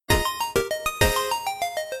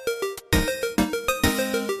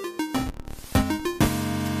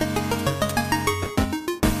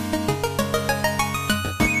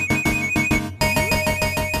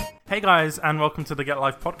guys, and welcome to the Get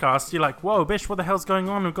Life podcast. You're like, whoa, Bish, what the hell's going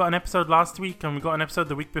on? We've got an episode last week and we got an episode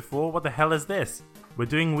the week before. What the hell is this? We're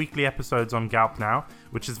doing weekly episodes on Galp now,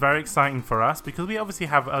 which is very exciting for us because we obviously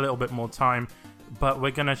have a little bit more time, but we're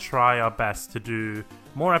going to try our best to do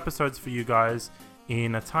more episodes for you guys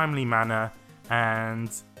in a timely manner. And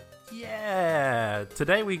yeah,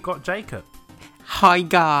 today we got Jacob. Hi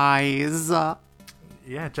guys.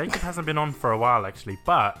 Yeah, Jacob hasn't been on for a while actually,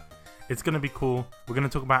 but it's going to be cool. We're going to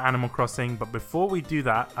talk about Animal Crossing, but before we do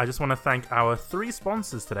that, I just want to thank our 3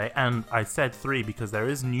 sponsors today. And I said 3 because there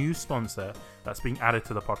is a new sponsor that's being added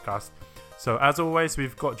to the podcast. So as always,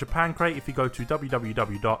 we've got Japan Crate. If you go to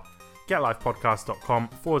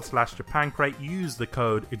www.getlifepodcast.com/Japan Crate, use the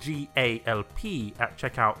code GALP at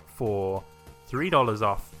checkout for $3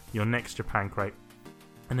 off your next Japan Crate.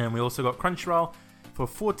 And then we also got Crunchyroll for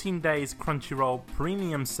 14 days Crunchyroll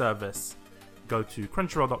premium service. Go to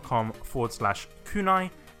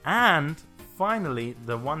crunchyroll.com/kunai. And finally,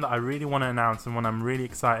 the one that I really want to announce and one I'm really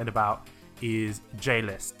excited about is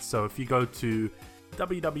JList. So if you go to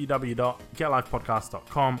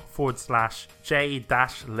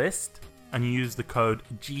www.getlifepodcast.com/J-list and you use the code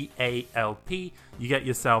GALP, you get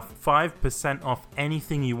yourself 5% off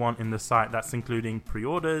anything you want in the site. That's including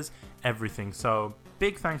pre-orders, everything. So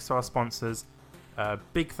big thanks to our sponsors.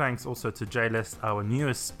 Big thanks also to JList, our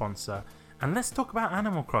newest sponsor. And let's talk about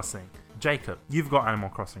Animal Crossing. Jacob, you've got Animal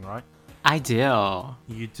Crossing, right? I do.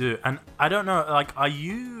 You do. And I don't know, like, are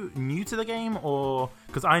you new to the game or...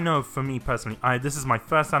 Because I know for me personally, this is my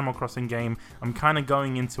first Animal Crossing game. I'm kind of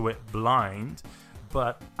going into it blind,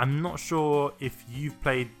 but I'm not sure if you've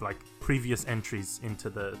played, like, previous entries into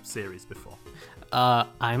the series before.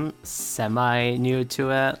 I'm semi-new to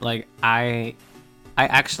it. Like, I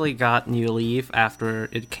actually got New Leaf after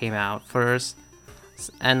it came out first.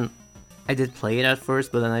 And I did play it at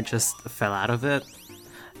first, but then I just fell out of it.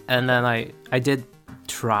 And then I did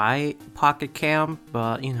try Pocket Camp,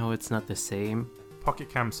 but you know, it's not the same. Pocket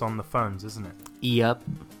Camp's on the phones, isn't it? Yep.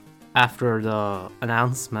 After the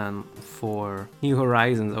announcement for New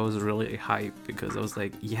Horizons, I was really hyped because I was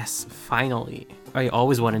like, yes, finally. I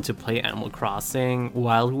always wanted to play Animal Crossing,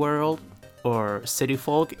 Wild World, or City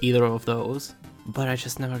Folk, either of those. But I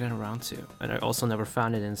just never got around to. And I also never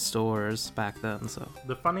found it in stores back then, so...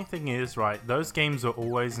 The funny thing is, right, those games are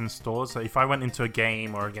always in stores. So if I went into a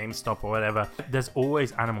game or a GameStop or whatever, there's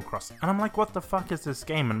always Animal Crossing. And I'm like, what the fuck is this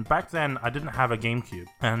game? And back then, I didn't have a GameCube.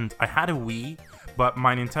 And I had a Wii, but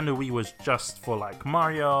my Nintendo Wii was just for, like,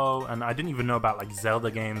 Mario. And I didn't even know about, like, Zelda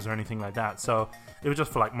games or anything like that. So it was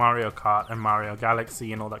just for, like, Mario Kart and Mario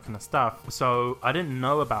Galaxy and all that kind of stuff. So I didn't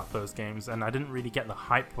know about those games. And I didn't really get the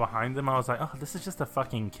hype behind them. I was like, oh, this is just a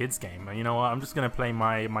fucking kids game. You know what? I'm just going to play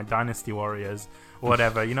my Dynasty Warriors or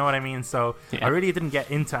whatever. You know what I mean? So yeah. I really didn't get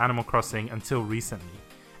into Animal Crossing until recently.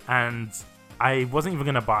 And I wasn't even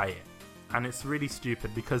going to buy it. And it's really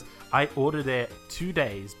stupid because I ordered it 2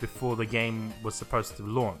 days before the game was supposed to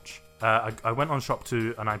launch. I went on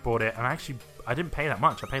Shop2 and I bought it. And I didn't pay that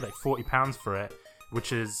much. I paid like £40 for it,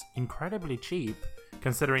 which is incredibly cheap,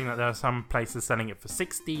 considering that there are some places selling it for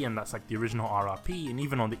 60 and that's like the original RRP, and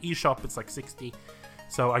even on the eShop it's like 60.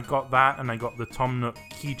 So I got that, and I got the Tom Nook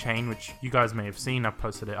keychain, which you guys may have seen. I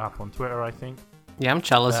posted it up on Twitter, I think. Yeah, I'm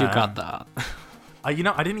jealous you got that. I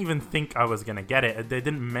didn't even think I was gonna get it. They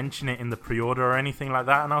didn't mention it in the pre-order or anything like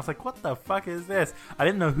that, and I was like, what the fuck is this? I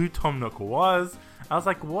didn't know who Tom Nook was. I was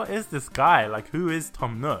like, what is this guy? Like, who is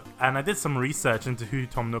Tom Nook? And I did some research into who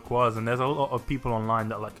Tom Nook was, and there's a lot of people online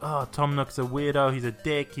that are like, oh, Tom Nook's a weirdo, he's a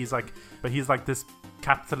dick, he's like this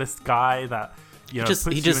capitalist guy that, you know,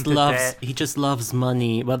 he just loves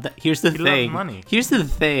money. But here's the thing. Here's the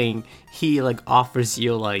thing. He like offers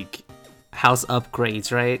you like house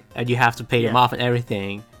upgrades, right? And you have to pay them off and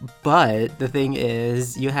everything. But the thing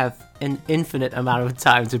is, you have an infinite amount of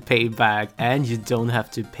time to pay back, and you don't have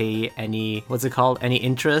to pay any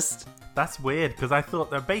interest. That's weird, because I thought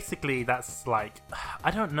that basically that's like, I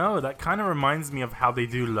don't know, that kind of reminds me of how they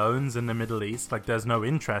do loans in the Middle East. Like, there's no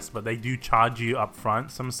interest, but they do charge you up front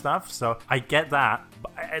some stuff. So I get that,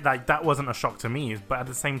 but like, that wasn't a shock to me. But at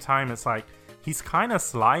the same time, it's like, he's kind of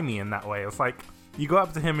slimy in that way. It's like, you go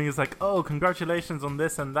up to him and he's like, oh, congratulations on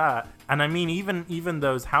this and that. And I mean, even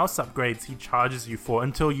those house upgrades he charges you for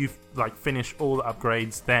until you like finish all the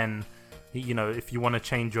upgrades. Then, you know, if you want to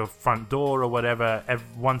change your front door or whatever,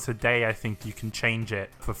 once a day, I think you can change it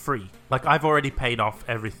for free. Like, I've already paid off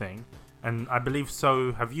everything. And I believe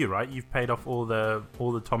so have you, right? You've paid off all the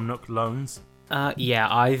Tom Nook loans.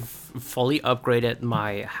 Yeah, I've fully upgraded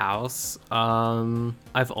my house.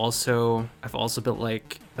 I've also built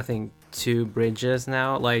like, I think, 2 bridges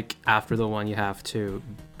now. Like after the one you have to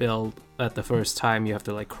build at the first time, you have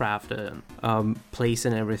to like craft it, place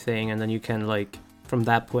and everything, and then you can like from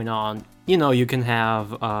that point on, you can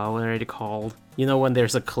have what are they called? When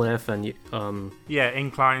there's a cliff and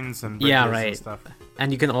inclines and bridges and stuff.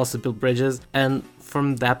 And you can also build bridges. And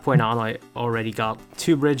from that point on, I already got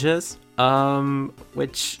 2 bridges,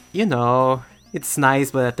 which it's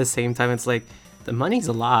nice, but at the same time, it's like the money's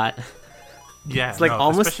a lot. Yeah, it's like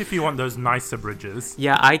almost, especially if you want those nicer bridges.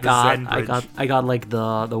 Yeah, I got like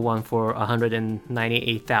the one for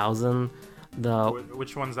 198,000.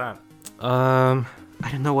 Which one's that? I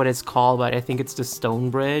don't know what it's called, but I think it's the stone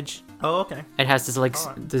bridge. Oh, okay. It has this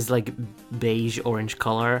beige orange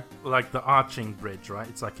color. Like the arching bridge, right?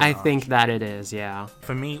 It's like I think that it is, yeah.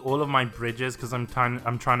 For me, all of my bridges, because I'm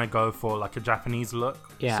trying to go for like a Japanese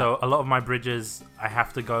look. Yeah. So a lot of my bridges, I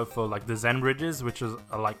have to go for like the Zen bridges, which are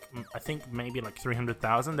like I think maybe like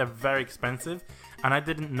 300,000. They're very expensive, and I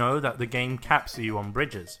didn't know that the game caps you on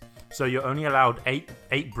bridges. So you're only allowed eight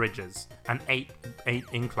bridges and eight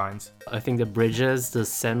inclines. I think the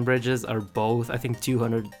Zen bridges are both, I think,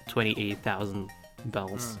 228,000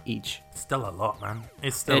 bells each. Still a lot, man.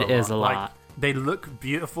 It is a lot. Like, they look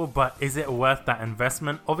beautiful, but is it worth that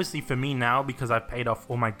investment? Obviously for me now, because I've paid off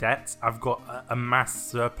all my debts, I've got a mass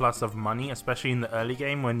surplus of money, especially in the early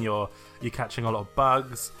game when you're catching a lot of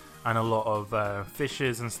bugs and a lot of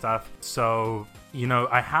fishes and stuff. So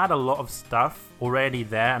I had a lot of stuff already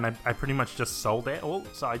there, and I pretty much just sold it all.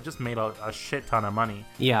 So I just made a shit ton of money.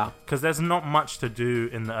 Yeah. Because there's not much to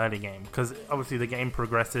do in the early game. Because obviously the game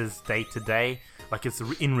progresses day to day. Like it's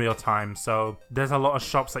in real time. So there's a lot of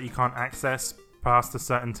shops that you can't access past a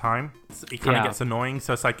certain time. It kind of gets annoying.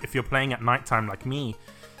 So it's like if you're playing at nighttime like me,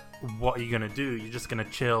 what are you going to do? You're just going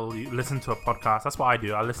to chill. You listen to a podcast. That's what I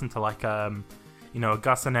do. I listen to like a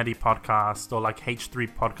Gus and Eddie podcast or like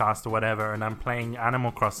H3 podcast or whatever, and I'm playing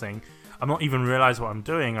Animal Crossing. I'm not even realize what I'm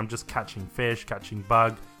doing. I'm just catching fish, catching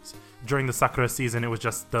bugs. During the Sakura season, it was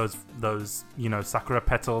just those Sakura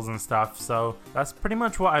petals and stuff. So that's pretty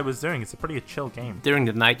much what I was doing. It's a pretty chill game. During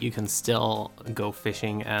the night, you can still go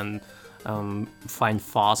fishing and find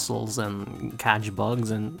fossils and catch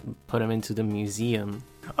bugs and put them into the museum.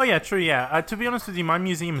 Oh yeah, true. Yeah. To be honest with you, my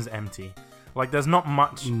museum is empty. Like, there's not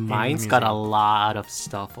much. Mine's got a lot of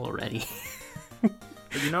stuff already.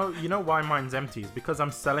 But you know why mine's empty? Is because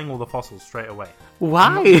I'm selling all the fossils straight away. Why?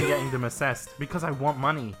 I'm not even getting them assessed because I want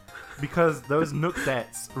money. Because those Nook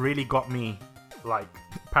debts really got me, like,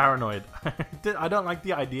 paranoid. I don't like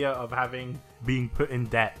the idea of being put in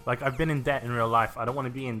debt. Like, I've been in debt in real life. I don't want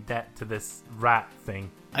to be in debt to this rat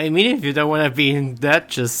thing. I mean, if you don't want to be in debt,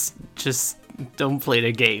 just don't play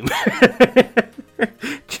the game.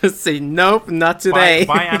 Just say nope, not today.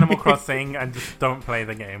 Buy Animal Crossing and just don't play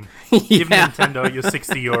the game. Give Nintendo your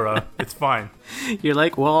 €60. It's fine. You're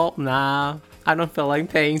like, well, nah, I don't feel like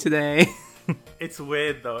paying today. It's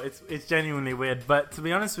weird though. It's genuinely weird. But to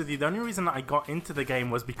be honest with you, the only reason that I got into the game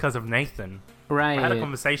was because of Nathan. Right. I had a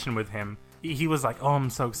conversation with him. He was like, oh, I'm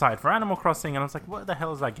so excited for Animal Crossing. And I was like, what the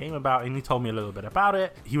hell is that game about? And he told me a little bit about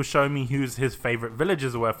it. He was showing me who's his favorite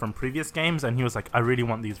villagers were from previous games. And he was like, I really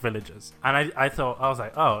want these villagers. And I was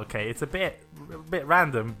like, oh, okay, it's a bit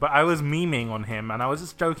random. But I was memeing on him and I was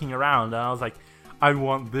just joking around. And I was like, I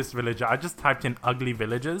want this villager. I just typed in ugly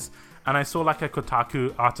villagers. And I saw like a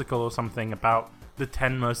Kotaku article or something about the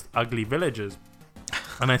 10 most ugly villagers.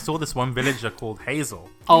 And I saw this one villager called Hazel.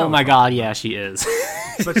 Oh my god, yeah, she is.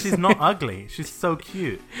 But she's not ugly. She's so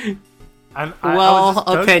cute. And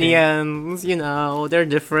opinions, they're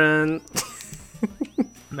different.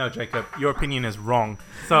 No, Jacob, your opinion is wrong.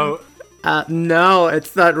 So... no,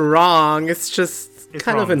 it's not wrong. It's just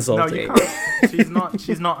kind of insulting. No, you can't.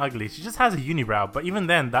 She's not ugly. She just has a unibrow. But even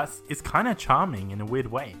then, it's kind of charming in a weird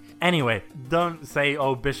way. Anyway, don't say,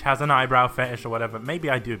 oh, Bish has an eyebrow fetish or whatever.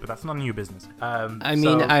 Maybe I do, but that's none of your business. I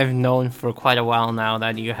mean, I've known for quite a while now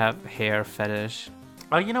that you have hair fetish.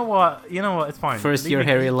 Oh, you know what? It's fine. First your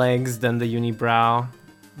hairy legs, then the unibrow.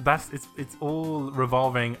 It's all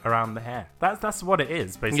revolving around the hair. That's what it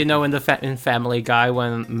is, basically. In Family Guy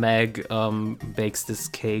when Meg bakes this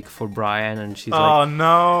cake for Brian and she's like, oh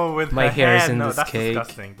no, with my hair's in this cake.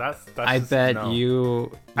 Disgusting. That's I bet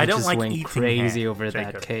you I don't just like went crazy over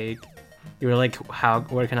Jacob. that cake. You were like,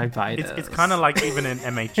 where can I buy this? It's kind of like even in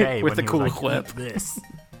MHA with when the cool was whip. Like, this.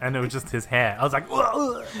 And it was just his hair. I was like,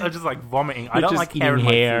 I was just like vomiting. I You're don't just like hair in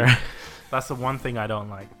hair. my food. That's the one thing I don't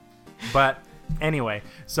like. But anyway,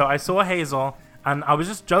 so I saw Hazel and I was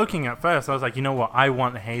just joking at first. I was like, you know what? I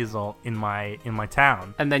want Hazel in my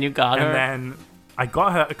town. And then you got her? And then I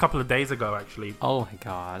got her a couple of days ago, actually. Oh my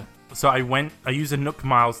god. So I used a Nook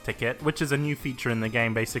Miles ticket, which is a new feature in the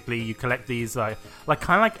game. Basically, you collect these like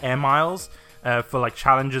kind of like air miles for like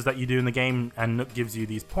challenges that you do in the game, and Nook gives you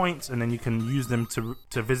these points, and then you can use them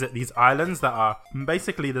to visit these islands that are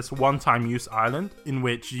basically this one-time use island in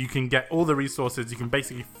which you can get all the resources. You can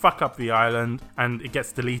basically fuck up the island, and it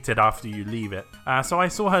gets deleted after you leave it. So I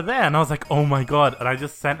saw her there, and I was like, oh my god! And I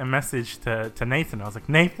just sent a message to Nathan. I was like,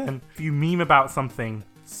 Nathan, if you meme about something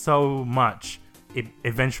so much, it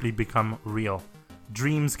eventually become real.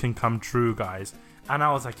 Dreams can come true, guys. And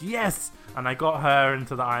I was like, yes! And I got her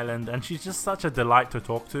into the island, and she's just such a delight to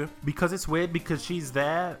talk to. Because it's weird, because she's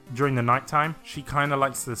there during the nighttime. She kind of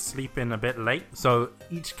likes to sleep in a bit late. So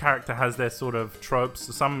each character has their sort of tropes.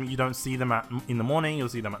 So some you don't see them in the morning, you'll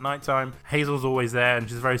see them at nighttime. Hazel's always there, and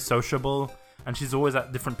she's very sociable. And she's always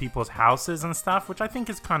at different people's houses and stuff, which I think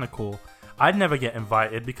is kind of cool. I'd never get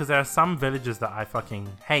invited because there are some villages that I fucking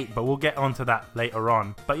hate, but we'll get onto that later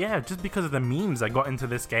on. But yeah, just because of the memes, I got into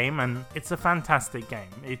this game, and it's a fantastic game.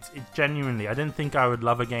 It genuinely, I didn't think I would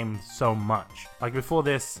love a game so much. Like before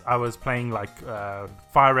this, I was playing like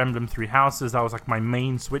Fire Emblem Three Houses. That was like my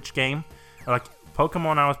main Switch game. Like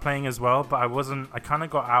Pokemon I was playing as well, but I kind of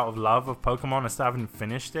got out of love of Pokemon. I still haven't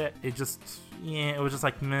finished it. It was just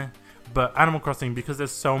like meh. But Animal Crossing, because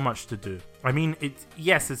there's so much to do. I mean,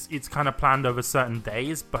 it's kind of planned over certain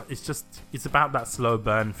days, but it's about that slow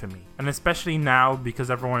burn for me. And especially now,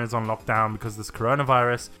 because everyone is on lockdown because of this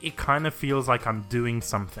coronavirus, it kind of feels like I'm doing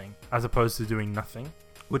something as opposed to doing nothing,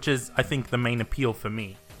 which is, I think, the main appeal for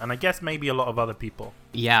me. And I guess maybe a lot of other people.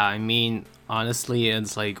 Yeah, I mean, honestly,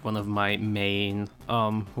 it's like one of my main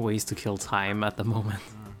ways to kill time at the moment.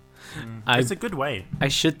 It's a good way. I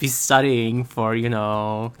should be studying for,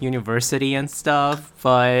 university and stuff,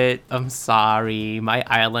 but I'm sorry, my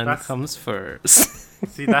island comes first.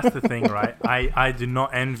 See, that's the thing, right? I do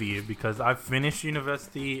not envy you, because I finished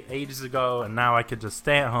university ages ago, and now I could just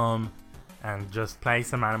stay at home and just play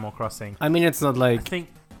some Animal Crossing. I mean, it's not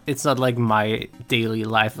like my daily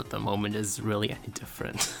life at the moment is really any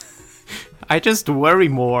different. I just worry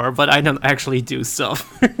more, but I don't actually do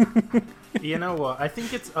stuff. You know what? I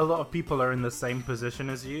think it's a lot of people are in the same position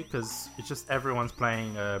as you, because it's just everyone's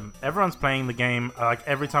playing the game. Like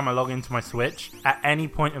every time I log into my Switch, at any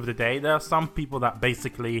point of the day, there are some people that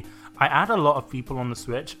basically I add a lot of people on the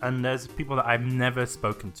Switch, and there's people that I've never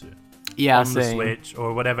spoken to. Yeah, on the Switch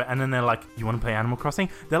or whatever, and then they're like, "You want to play Animal Crossing?"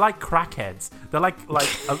 They're like crackheads. They're like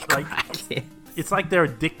it's like they're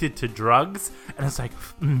addicted to drugs, and it's like,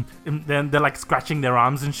 and then they're like scratching their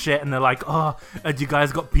arms and shit, and they're like, "Oh, you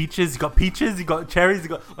guys got peaches? You got peaches? You got cherries? You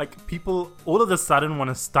got..." Like, people all of a sudden want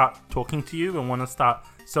to start talking to you and want to start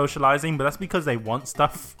socializing, but that's because they want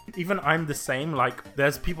stuff. Even I'm the same. Like,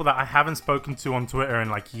 there's people that I haven't spoken to on Twitter in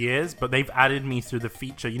like years, but they've added me through the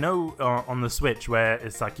feature, on the Switch, where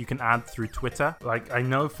it's like you can add through Twitter. Like, I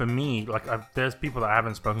know for me, like there's people that I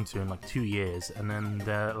haven't spoken to in like 2 years, and then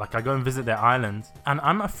they're like, I go and visit their island, and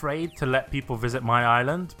I'm afraid to let people visit my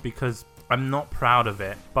island because I'm not proud of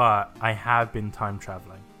it, but I have been time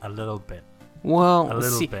traveling a little bit. Well,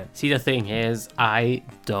 see, the thing is, I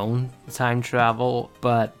don't time travel,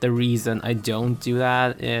 but the reason I don't do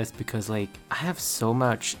that is because, like, I have so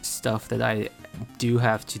much stuff that I do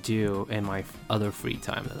have to do in my other free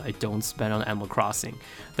time that I don't spend on Animal Crossing.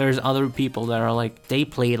 There's other people that are like, they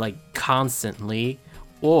play like constantly,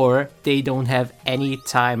 or they don't have any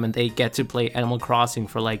time and they get to play Animal Crossing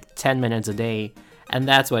for like 10 minutes a day. And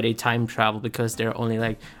that's why they time travel, because they're only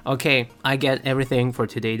like, okay, I get everything for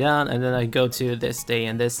today done, and then I go to this day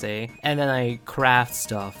and this day, and then I craft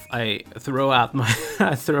stuff. I throw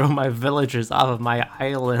my villagers off of my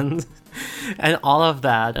island, and all of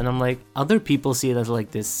that. And I'm like, other people see it as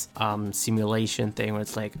like this simulation thing where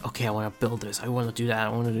it's like, okay, I want to build this, I want to do that, I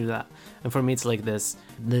want to do that. And for me, it's like this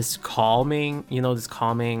calming, this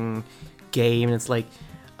calming game. And it's like,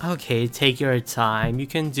 okay, take your time. You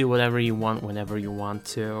can do whatever you want whenever you want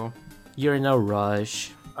to. You're in a rush.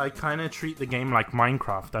 I kind of treat the game like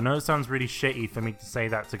Minecraft. I know it sounds really shitty for me to say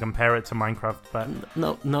that, to compare it to Minecraft, but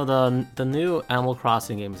no, the new Animal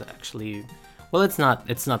Crossing game is actually, well, it's not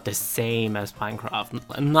the same as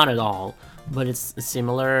Minecraft, not at all, but it's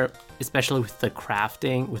similar, especially with the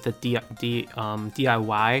crafting, with the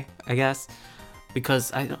DIY, I guess.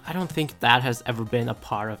 Because I don't think that has ever been a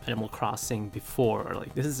part of Animal Crossing before.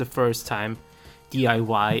 Like, this is the first time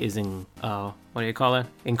DIY is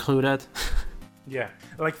included. Yeah,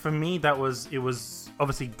 like for me, it was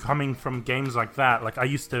obviously coming from games like that. Like what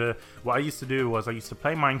I used to do was I used to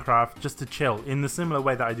play Minecraft just to chill in the similar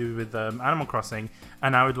way that I do with Animal Crossing,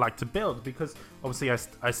 and I would like to build because obviously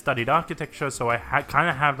I studied architecture, so I kind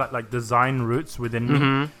of have that like design roots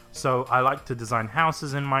within me. So I like to design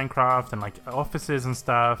houses in Minecraft and like offices and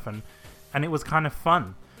stuff, and it was kind of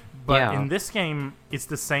fun. But in this game, it's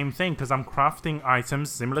the same thing because I'm crafting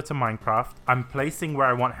items similar to Minecraft. I'm placing where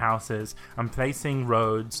I want houses. I'm placing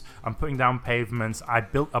roads. I'm putting down pavements. I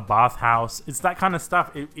built a bathhouse. It's that kind of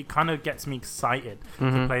stuff. It kind of gets me excited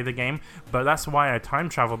to play the game. But that's why I time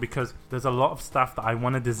travel, because there's a lot of stuff that I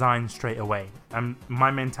want to design straight away. And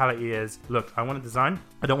my mentality is, look, I want to design.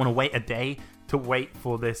 I don't want to wait a day to wait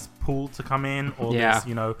for this pool to come in or this,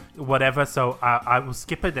 whatever. So I will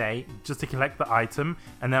skip a day just to collect the item,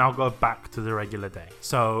 and then I'll go back to the regular day.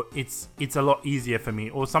 So it's a lot easier for me.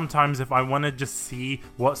 Or sometimes if I want to just see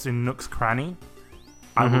what's in Nook's Cranny,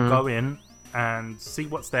 I will go in and see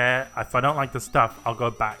what's there. If I don't like the stuff, I'll go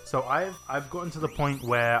back. So I've gotten to the point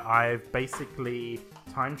where I've basically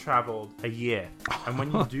time traveled a year, and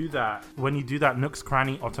when you do that, Nook's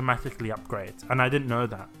Cranny automatically upgrades, and I didn't know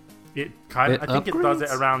that. I think it does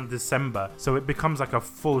it around December, so it becomes like a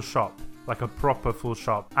full shop, like a proper full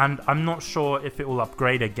shop. And I'm not sure if it will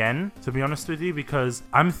upgrade again, to be honest with you, because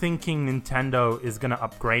I'm thinking Nintendo is going to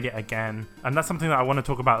upgrade it again. And that's something that I want to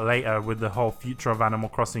talk about later with the whole future of Animal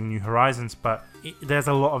Crossing New Horizons. But there's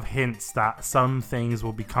a lot of hints that some things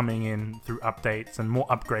will be coming in through updates and more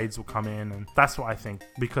upgrades will come in. And that's what I think,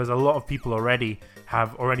 because a lot of people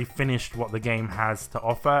have already finished what the game has to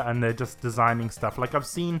offer, and they're just designing stuff. Like I've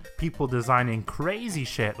seen people designing crazy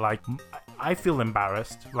shit. Like I feel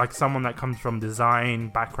embarrassed, like someone that comes from design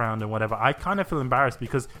background and whatever. I kind of feel embarrassed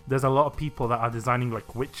because there's a lot of people that are designing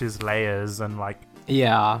like witches' layers and like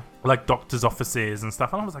doctors' offices and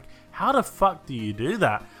stuff. And I was like, how the fuck do you do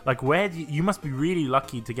that? Like, where do you must be really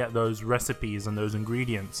lucky to get those recipes and those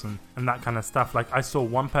ingredients and that kind of stuff. Like, I saw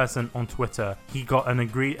one person on Twitter, he got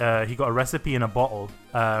a recipe in a bottle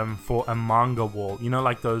for a manga wall,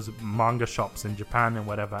 like those manga shops in Japan and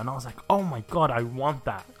whatever. And I was like, oh my god, I want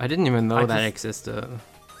that. I didn't even know that existed.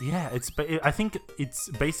 Yeah, I think it's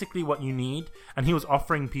basically what you need. And he was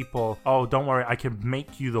offering people, oh, don't worry, I can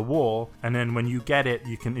make you the wall, and then when you get it,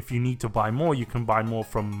 you can, if you need to buy more, you can buy more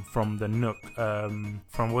from the Nook,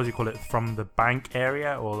 from what do you call it, from the bank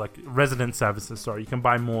area, or like resident services. Sorry, you can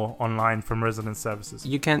buy more online from resident services.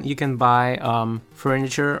 You can buy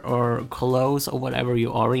furniture or clothes or whatever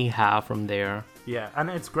you already have from there. Yeah, and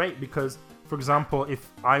it's great because, for example, if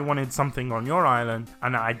I wanted something on your island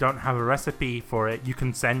and I don't have a recipe for it, you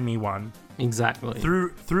can send me one. Exactly.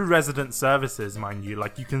 Through resident services, mind you.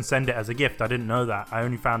 Like, you can send it as a gift. I didn't know that. I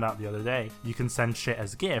only found out the other day. You can send shit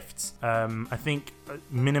as gifts. I think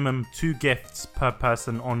minimum 2 gifts per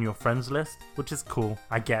person on your friends list, which is cool,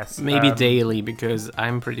 I guess. Maybe daily, because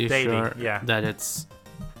I'm pretty sure that it's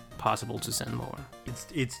possible to send more.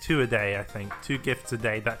 It's 2 a day, I think. 2 gifts a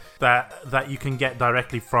day that you can get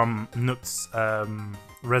directly from Nook's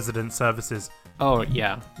resident services. Oh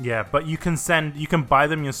yeah. Yeah, but you can buy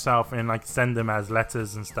them yourself and like send them as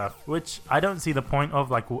letters and stuff, which I don't see the point of.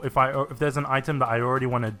 Like, if there's an item that I already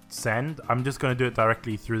want to send, I'm just going to do it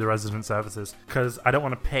directly through the resident services, because I don't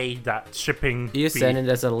want to pay that shipping fee. You send it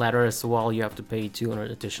as a letter as well, you have to pay 200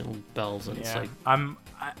 additional bells, and it's like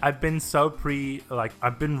I've been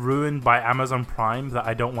I've been ruined by Amazon Prime that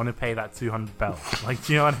I don't want to pay that 200 bells. Like,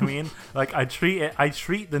 do you know what I mean? Like, I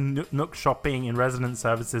treat the Nook shopping in resident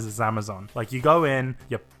services as Amazon. Like, you go in,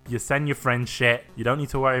 you send your friend shit. You don't need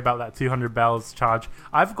to worry about that 200 bells charge.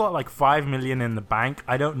 I've got like 5 million in the bank.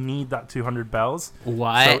 I don't need that 200 bells.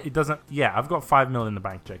 What? So it doesn't. Yeah, I've got 5 mil in the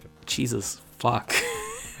bank, Jacob. Jesus fuck.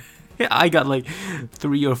 I got like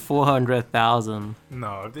 300,000 or 400,000.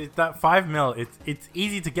 No, that 5 mil, it's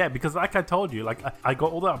easy to get, because like I told you, like I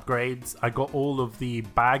got all the upgrades. I got all of the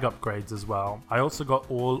bag upgrades as well. I also got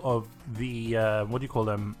all of the what do you call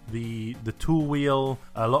them? The tool wheel.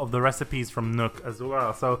 A lot of the recipes from Nook as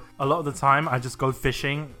well. So a lot of the time I just go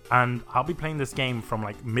fishing, and I'll be playing this game from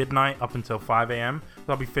like midnight up until 5 a.m.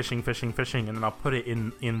 So I'll be fishing, and then I'll put it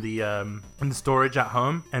in the storage at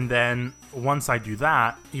home, and then once I do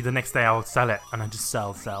that, the next day I'll sell it, and I just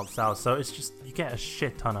sell. So it's just, you get a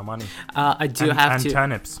shit ton of money. And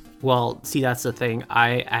turnips. Well, see, that's the thing.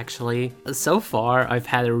 I actually, so far, I've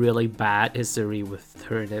had a really bad history with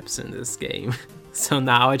turnips in this game. So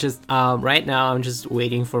now right now I'm just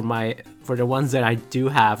waiting for the ones that I do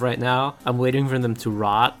have right now. I'm waiting for them to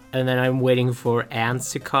rot, and then I'm waiting for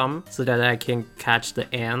ants to come so that I can catch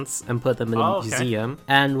the ants and put them in a museum.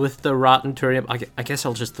 And with the rotten turnip, I guess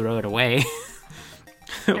I'll just throw it away.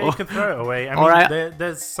 Yeah, you could throw it away. I mean,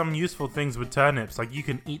 there's some useful things with turnips, like you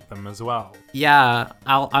can eat them as well. Yeah,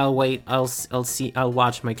 I'll wait. I'll see. I'll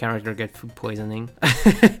watch my character get food poisoning.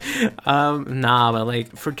 Nah, but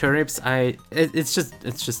like for turnips, it's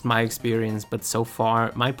just my experience. But so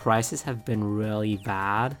far, my prices have been really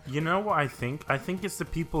bad. You know what I think? I think it's the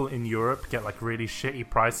people in Europe get like really shitty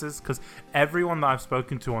prices, because everyone that I've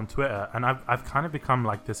spoken to on Twitter, and I've kind of become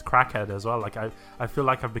like this crackhead as well. Like I feel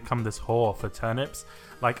like I've become this whore for turnips.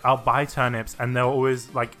 Like, I'll buy turnips, and they'll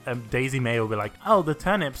always, like, Daisy May will be like, oh, the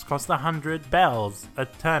turnips cost 100 bells a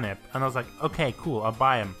turnip. And I was like, okay, cool, I'll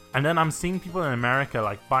buy them. And then I'm seeing people in America,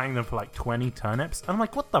 like, buying them for, like, 20 turnips. And I'm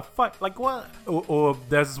like, what the fuck? Like, what? Or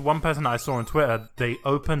there's one person I saw on Twitter, they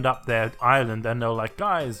opened up their island, and they're like,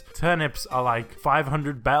 guys, turnips are, like,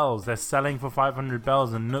 500 bells. They're selling for 500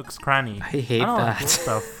 bells in Nook's Cranny. I hate that. Like, what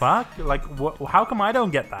the fuck? Like, how come I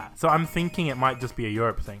don't get that? So I'm thinking it might just be a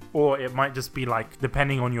Europe thing. Or it might just be, like,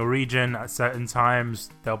 depending on your region, at certain times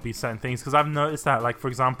there'll be certain things, because I've noticed that, like, for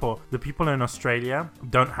example, the people in Australia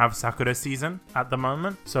don't have Sakura season at the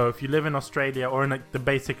moment. So if you live in Australia or in like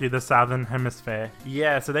basically the southern hemisphere,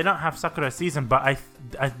 yeah, so they don't have Sakura season, but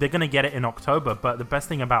they're gonna get it in October. But the best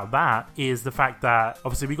thing about that is the fact that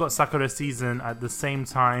obviously we got Sakura season at the same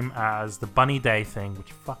time as the Bunny Day thing,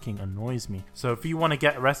 which fucking annoys me. So if you want to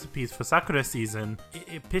get recipes for Sakura season,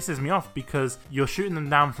 it pisses me off, because you're shooting them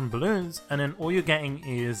down from balloons and then all you're getting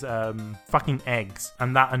is fucking eggs,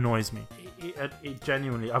 and that annoys me. It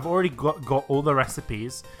genuinely, I've already got all the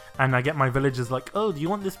recipes, and I get my villagers like, oh, do you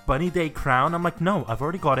want this Bunny Day crown? I'm like, no, I've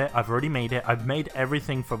already got it, I've already made it, I've made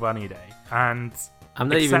everything for Bunny Day. And I'm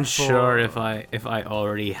not even sure if I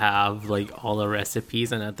already have like all the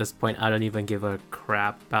recipes, and at this point I don't even give a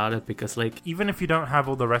crap about it, because like even if you don't have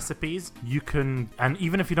all the recipes, you can, and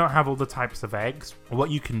even if you don't have all the types of eggs, what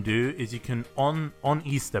you can do is you can on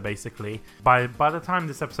Easter, basically, by the time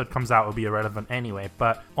this episode comes out it'll be irrelevant anyway,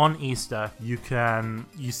 but on Easter you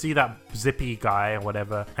see that Zippy guy or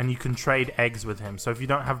whatever, and you can trade eggs with him. So if you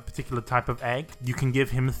don't have a particular type of egg, you can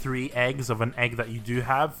give him 3 eggs of an egg that you do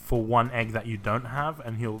have for 1 egg that you don't have,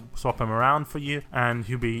 and he'll swap them around for you, and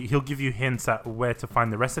he'll give you hints at where to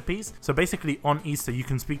find the recipes. So basically on Easter you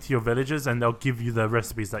can speak to your villagers and they'll give you the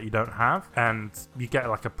recipes that you don't have, and you get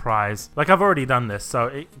like a prize. Like, I've already done this,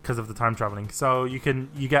 so because of the time traveling, so you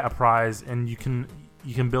get a prize, and you can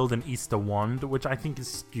build an Easter wand, which I think is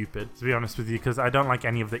stupid, to be honest with you, because I don't like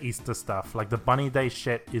any of the Easter stuff. Like, the Bunny Day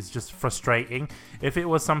shit is just frustrating. If it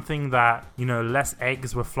was something that, you know, less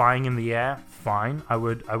eggs were flying in the air, fine, I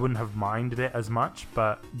wouldn't have minded it as much.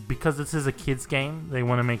 But because this is a kids game, they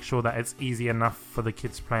want to make sure that it's easy enough for the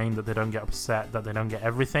kids playing, that they don't get upset that they don't get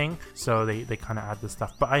everything, so they kind of add this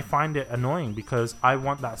stuff. But I find it annoying, because I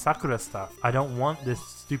want that Sakura stuff. I don't want this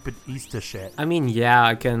stupid Easter shit. I mean, yeah,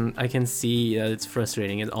 I can see that it's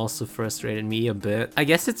frustrating. It also frustrated me a bit. I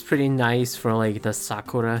guess it's pretty nice for like the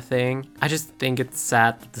Sakura thing. I just think it's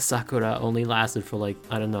sad that the Sakura only lasted for like,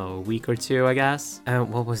 I don't know, a week or 2, I guess. And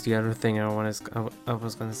what was the other thing I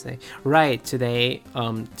was gonna say? Right,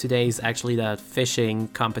 today's actually that fishing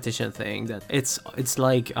competition thing. That it's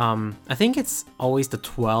like I think it's always the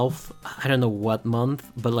 12th. I don't know what month,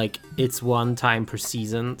 but like it's one time per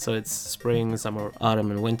season. So it's spring, summer,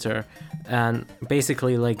 autumn, and winter. And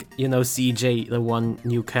basically, like, you know, CJ, the one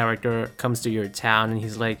new character, comes to your town, and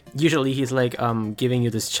he's like giving you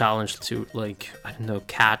this challenge to, like, I don't know,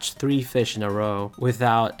 catch 3 fish in a row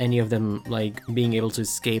without any of them like being able to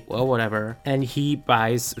escape or whatever. And he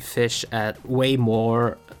buys fish at way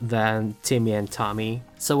more than Timmy and Tommy.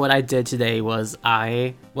 So what I did today was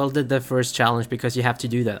I did the first challenge, because you have to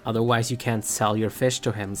do that, otherwise you can't sell your fish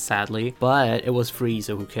to him, sadly. But it was free,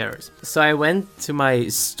 so who cares? So I went to my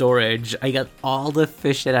storage, I got all the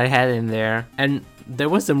fish that I had in there, and there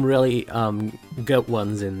was some really good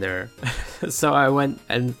ones in there. So I went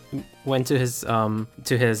to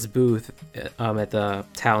his booth at the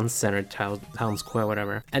town center, town square,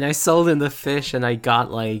 whatever, and I sold him the fish, and I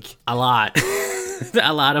got like a lot.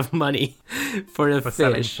 A lot of money for the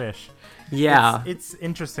fish. Yeah, it's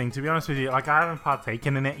interesting, to be honest with you. Like, I haven't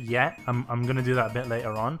partaken in it yet. I'm gonna do that a bit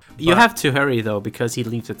later on. You have to hurry though, because he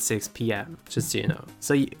leaves at 6 p.m. just so you know.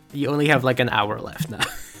 So you only have like an hour left now.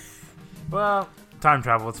 Well, time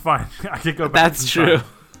travel, it's fine. I could go back. That's true.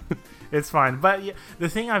 It's fine. But yeah, the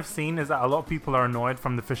thing I've seen is that a lot of people are annoyed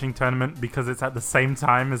from the fishing tournament because it's at the same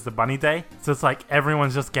time as the bunny day. So it's like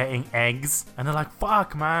everyone's just getting eggs, and they're like,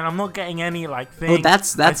 "Fuck, man, I'm not getting any like thing." Oh,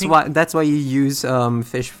 that's why you use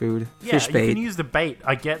fish food, fish bait. Yeah, you can use the bait.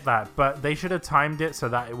 I get that, but they should have timed it so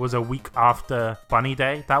that it was a week after bunny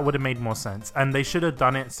day. That would have made more sense. And they should have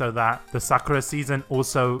done it so that the Sakura season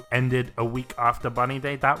also ended a week after bunny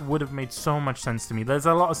day. That would have made so much sense to me. There's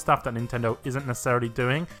a lot of stuff that Nintendo isn't necessarily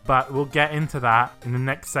doing, but we'll get into that in the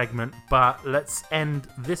next segment. But let's end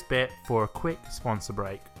this bit for a quick sponsor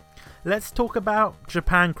break. Let's talk about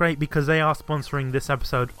Japan Crate because they are sponsoring this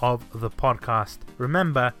episode of the podcast.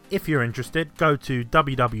 Remember, if you're interested, go to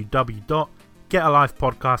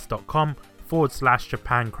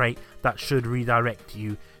www.getalivepodcast.com/Japan Crate. That should redirect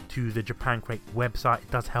you to the Japan Crate website.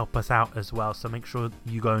 It does help us out as well, so make sure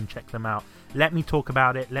you go and check them out. Let me talk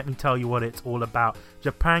about it. Let me tell you what it's all about.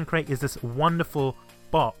 Japan Crate is this wonderful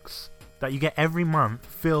box that you get every month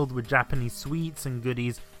filled with Japanese sweets and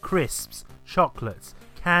goodies, crisps, chocolates,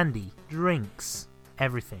 candy, drinks,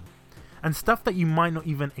 everything. And stuff that you might not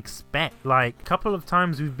even expect. Like, a couple of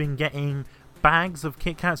times we've been getting bags of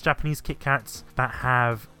Kit Kats, Japanese Kit Kats, that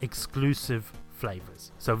have exclusive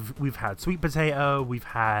flavors. So we've had sweet potato, we've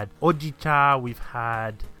had ojicha, we've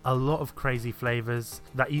had a lot of crazy flavors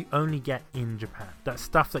that you only get in Japan. That's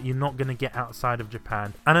stuff that you're not going to get outside of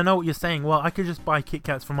Japan. And I know what you're saying, well, I could just buy Kit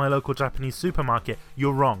Kats from my local Japanese supermarket.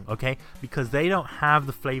 You're wrong, okay? Because they don't have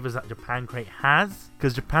the flavors that Japan Crate has.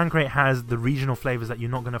 Because Japan Crate has the regional flavors that you're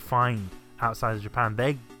not going to find outside of Japan.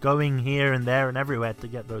 They're going here and there and everywhere to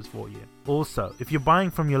get those for you. Also, if you're buying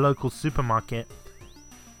from your local supermarket,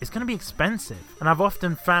 it's going to be expensive. And I've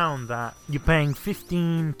often found that you're paying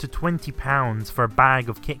 15 to 20 pounds for a bag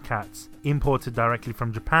of Kit Kats imported directly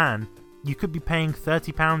from Japan. You could be paying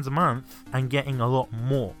 £30 a month and getting a lot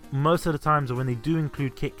more. Most of the times when they do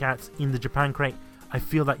include Kit Kats in the Japan Crate, I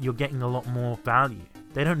feel that you're getting a lot more value.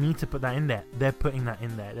 They don't need to put that in there. They're putting that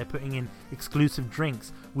in there. They're putting in exclusive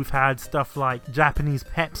drinks. We've had stuff like Japanese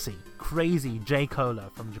Pepsi, crazy J-Cola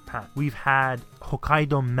from Japan. We've had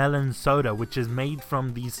Hokkaido melon soda, which is made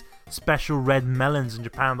from these special red melons in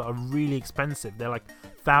Japan that are really expensive. They're like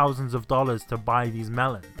thousands of dollars to buy these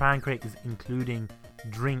melons. Japan Crate is including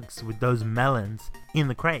drinks with those melons in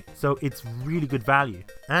the crate. So it's really good value.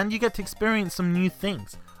 And you get to experience some new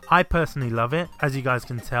things. I personally love it. As you guys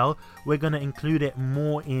can tell, we're going to include it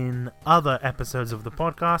more in other episodes of the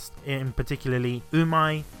podcast, in particularly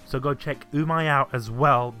Umai. So go check Umai out as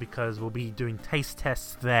well, because we'll be doing taste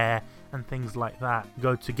tests there and things like that.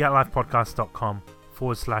 Go to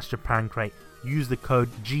getalifepodcast.com/Japan Crate. Use the code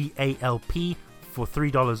GALP for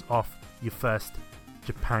 $3 off your first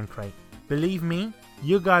Japan Crate. Believe me,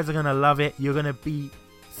 you guys are going to love it. You're going to be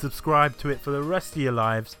subscribed to it for the rest of your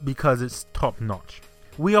lives because it's top notch.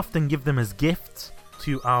 We often give them as gifts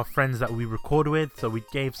to our friends that we record with. So we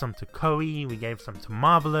gave some to Koei, we gave some to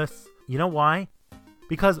Marvelous. You know why?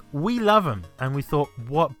 Because we love them, and we thought,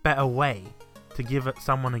 what better way to give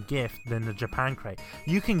someone a gift than the Japan Crate?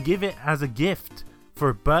 You can give it as a gift for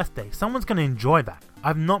a birthday. Someone's going to enjoy that.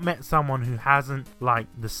 I've not met someone who hasn't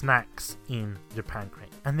liked the snacks in Japan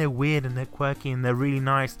Crate. And they're weird and they're quirky and they're really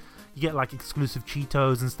nice. You get like exclusive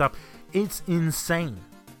Cheetos and stuff. It's insane.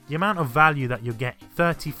 The amount of value that you're getting,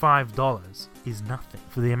 $35, is nothing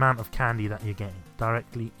for the amount of candy that you're getting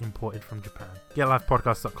directly imported from Japan.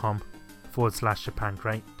 GetLifePodcast.com/Japan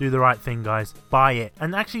Crate. Do the right thing, guys. Buy it.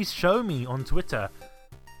 And actually show me on Twitter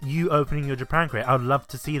you opening your Japan Crate. I would love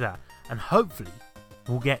to see that. And hopefully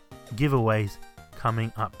we'll get giveaways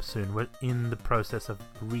coming up soon. We're in the process of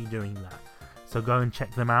redoing that. So go and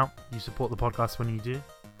check them out. You support the podcast when you do.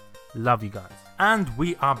 Love you guys. And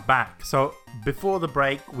we are back. So before the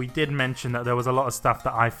break, we did mention that there was a lot of stuff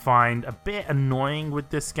that I find a bit annoying with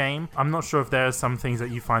this game. I'm not sure if there are some things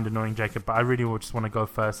that you find annoying, Jacob, but I really would just want to go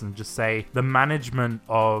first and just say the management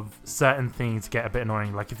of certain things get a bit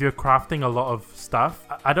annoying. Like if you're crafting a lot of stuff,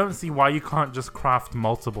 I don't see why you can't just craft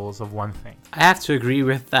multiples of one thing. I have to agree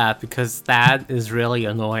with that because that is really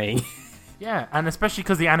annoying. Yeah, and especially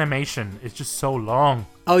because the animation is just so long.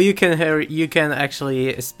 Oh, you can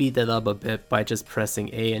actually speed that up a bit by just pressing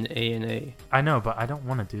A and A and A. I know, but I don't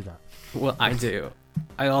want to do that. Well, I do.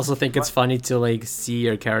 I also think it's funny to like see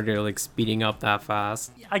your character like speeding up that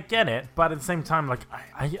fast. I get it, but at the same time, like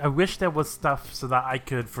I wish there was stuff so that I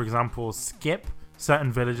could, for example, skip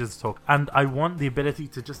certain villagers talk, and I want the ability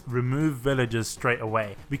to just remove villagers straight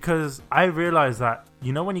away, because I realize that,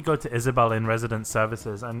 you know, when you go to Isabelle in resident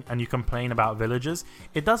services and you complain about villagers,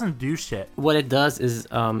 it doesn't do shit. What it does is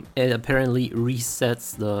it apparently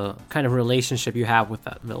resets the kind of relationship you have with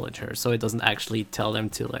that villager, so it doesn't actually tell them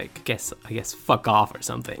to like I guess fuck off or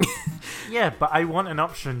something. Yeah, but I want an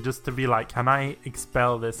option just to be like, can I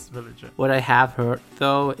expel this villager? What I have heard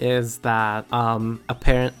though is that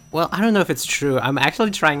well, I don't know if it's true. I'm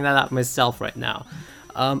actually trying that out myself right now.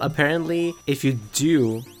 Apparently, if you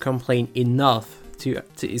do complain enough to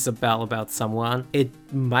Isabelle about someone, it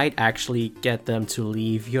might actually get them to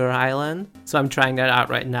leave your island. So I'm trying that out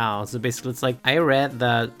right now. So basically it's like, I read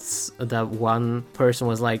that one person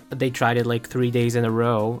was like, they tried it like 3 days in a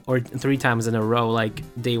row, or 3 times in a row, like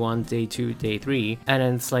day 1, day 2, day 3, and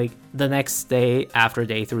then it's like the next day after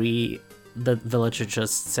day 3, the villager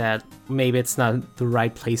just said, maybe it's not the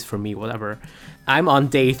right place for me, whatever. I'm on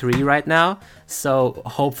day 3 right now, so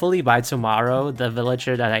hopefully by tomorrow, the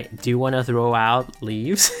villager that I do want to throw out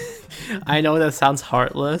leaves. I know that sounds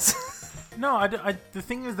heartless. No, the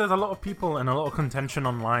thing is, there's a lot of people and a lot of contention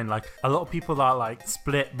online. Like, a lot of people are like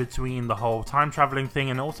split between the whole time traveling thing,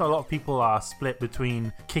 and also a lot of people are split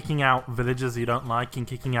between kicking out villagers you don't like and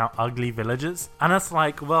kicking out ugly villagers. And it's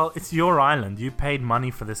like, well, it's your island. You paid money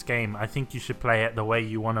for this game. I think you should play it the way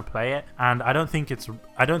you want to play it. And I don't think it's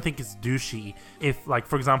douchey if, like,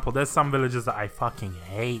 for example, there's some villagers that I fucking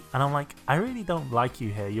hate, and I'm like, I really don't like you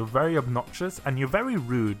here. You're very obnoxious and you're very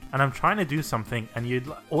rude, and I'm trying to do something and you're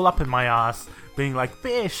all up in my ass being like,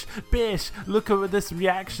 bish, look at this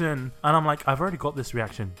reaction, and I'm like, I've already got this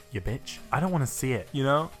reaction, you bitch. I don't want to see it, you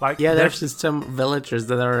know? Like, yeah, there's just some villagers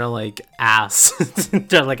that are like ass.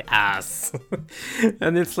 They're like ass.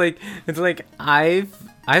 And it's like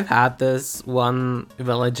I've had this one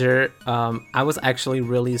villager. I was actually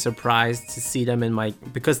really surprised to see them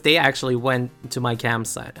because they actually went to my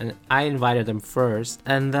campsite and I invited them first.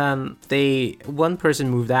 And then one person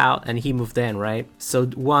moved out and he moved in, right? So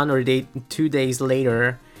 1 or 2 days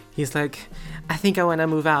later, he's like, I think I want to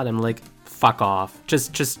move out. I'm like, fuck off.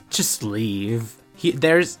 Just leave.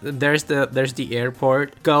 There's the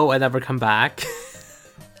airport. Go and never come back.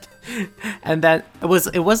 And then it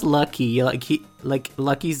was Lucky.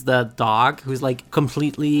 Lucky's the dog who's like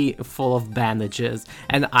completely full of bandages,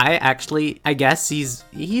 and I guess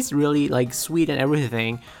he's really like sweet and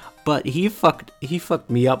everything, but he fucked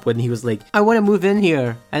me up when he was like, I want to move in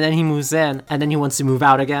here, and then he moves in, and then he wants to move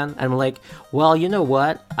out again, and I'm like, well, you know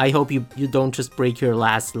what? I hope you don't just break your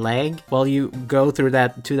last leg while you go through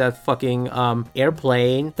that fucking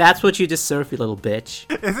airplane. That's what you deserve, you little bitch.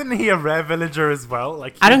 Isn't he a rare villager as well?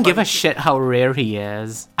 Like, I don't give a shit how rare he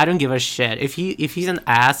is. I don't give a shit. If he's an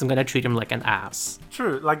ass, I'm gonna treat him like an ass.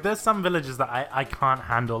 True. Like, there's some villagers that I can't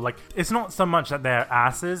handle. Like, it's not so much that they're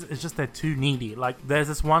asses, it's just they're too needy. Like, there's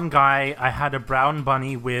this one guy, I had a brown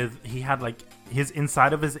bunny he had like, his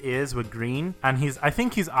inside of his ears were green, and I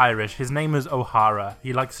think he's Irish. His name is O'Hara.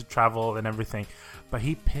 He likes to travel and everything, but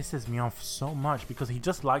he pisses me off so much because he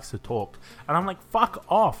just likes to talk, and I'm like, fuck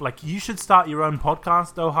off. Like, you should start your own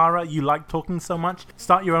podcast, O'Hara. You like talking so much,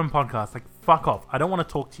 start your own podcast. Like, fuck off. I don't want to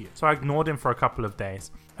talk to you. So I ignored him for a couple of days,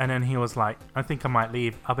 and then he was like, I think I might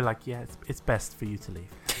leave. I'll be like, yeah, it's best for you to leave.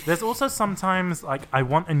 There's also sometimes, like, I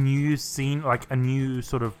want a new scene, like a new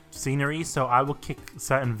sort of scenery, so I will kick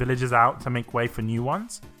certain villages out to make way for new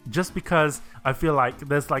ones. Just because I feel like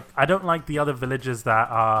I don't like the other villages that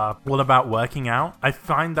are all about working out. I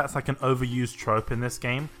find that's like an overused trope in this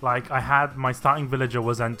game. Like, I had my starting villager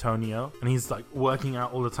was Antonio, and he's like working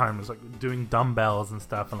out all the time. He's like doing dumbbells and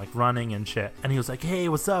stuff and like running and shit. And he was like, hey,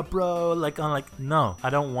 what's up, bro? Like, I'm like, no, I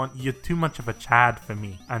don't want, you're too much of a Chad for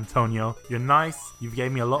me, Antonio. You're nice. You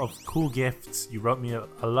gave me a lot of cool gifts. You wrote me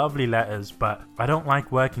a lovely letters, but I don't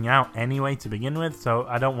like working out anyway to begin with, so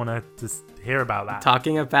I don't want to just hear about that.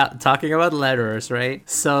 Talking about letters, right?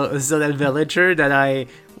 So that villager that I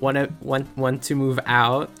want to move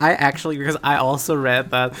out, I actually, because I also read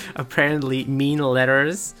that apparently mean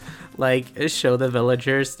letters like show the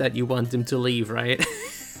villagers that you want them to leave, right?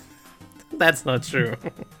 That's not true.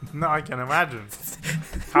 No, I can imagine.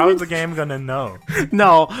 How is the game gonna know?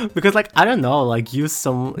 No, because like, I don't know, like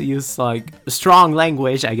use like strong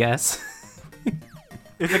language, I guess.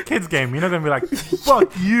 It's a kid's game. You're not gonna be like,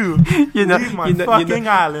 fuck you. Leave my fucking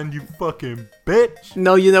island, you fucking bitch.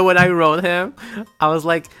 No, you know what I wrote him? I was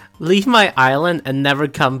like, leave my island and never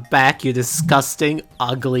come back, you disgusting,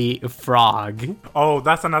 ugly frog. Oh,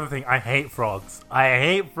 that's another thing. I hate frogs. I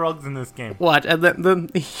hate frogs in this game. What? And then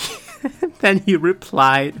then he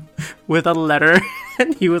replied with a letter.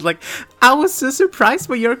 And he was like, I was so surprised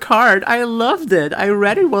by your card. I loved it. I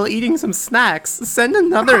read it while eating some snacks. Send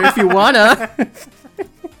another if you wanna.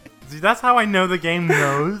 See, that's how I know the game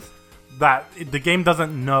knows that the game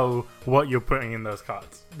doesn't know what you're putting in those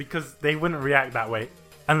cards, because they wouldn't react that way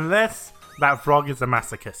unless that frog is a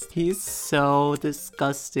masochist. He's so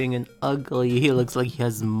disgusting and ugly. He looks like he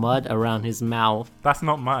has mud around his mouth. That's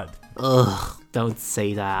not mud. Ugh. Don't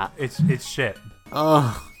say that. It's shit.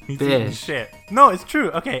 Oh, He's shit. No, it's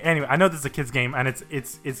true. Okay, anyway, I know this is a kid's game and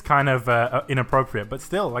it's kind of inappropriate, but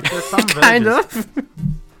still, like, there's some villages. Kind of.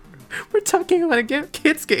 We're talking about a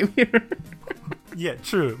kid's game here. Yeah,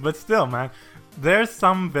 true, but still, man. There's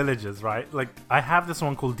some villages, right? Like, I have this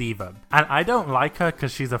one called Diva, and I don't like her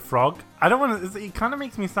because she's a frog. I don't want to... It kind of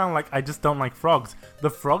makes me sound like I just don't like frogs. The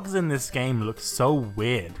frogs in this game look so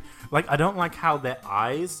weird. Like, I don't like how their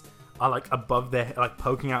eyes are, like, above their... Like,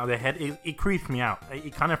 poking out of their head. It creeps me out.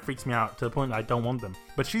 It kind of freaks me out to the point that I don't want them.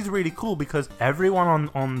 But she's really cool because everyone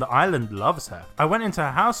on the island loves her. I went into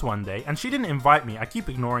her house one day, and she didn't invite me. I keep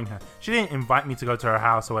ignoring her. She didn't invite me to go to her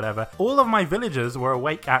house or whatever. All of my villagers were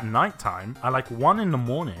awake at nighttime at, like, 1 in the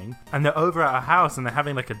morning, and they're over at her house, and they're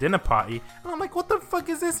having, like, a dinner party. And I'm like, what the fuck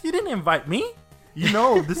is this? You didn't invite me? You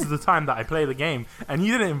know this is the time that I play the game, and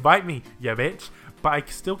you didn't invite me, you bitch. But I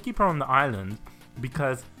still keep her on the island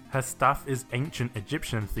because her stuff is ancient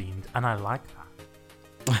Egyptian themed, and I like that.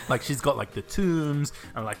 Like, she's got, like, the tombs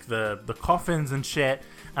and, like, the coffins and shit,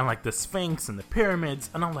 and, like, the Sphinx and the pyramids,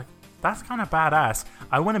 and I'm like, that's kind of badass.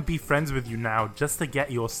 I want to be friends with you now just to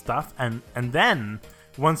get your stuff, and then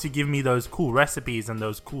once you give me those cool recipes and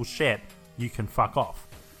those cool shit, you can fuck off.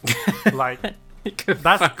 Like,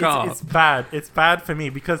 it's bad. It's bad for me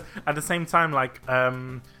because at the same time, like,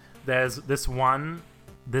 there's this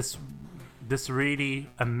really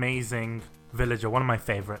amazing villager, one of my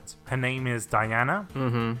favorites. Her name is Diana,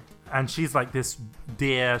 and she's like this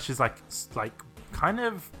deer. She's like kind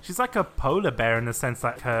of, she's like a polar bear in the sense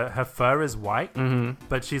that her fur is white,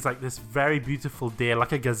 but she's like this very beautiful deer,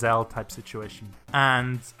 like a gazelle type situation.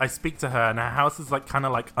 And I speak to her, and her house is like kind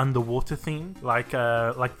of like underwater themed, like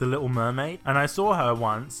the Little Mermaid. And I saw her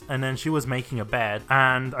once, and then she was making a bed,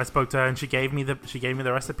 and I spoke to her, and she gave me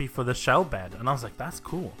the recipe for the shell bed, and I was like, that's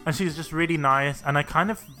cool. And she's just really nice, and I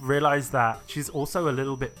kind of realized that she's also a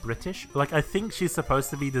little bit British. Like, I think she's supposed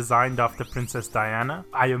to be designed after Princess Diana,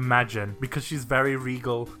 I imagine, because she's very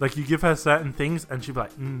regal. Like, you give her certain things, and she'll be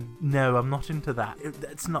like, no, I'm not into that.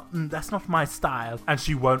 That's not my style, and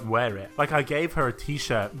she won't wear it. Like, I gave her a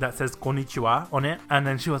t-shirt that says konnichiwa on it, and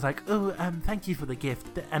then she was like, oh, thank you for the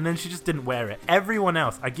gift, and then she just didn't wear it. Everyone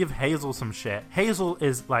else, I give Hazel some shit. Hazel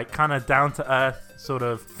is like kind of down to earth, sort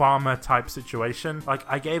of farmer type situation. Like,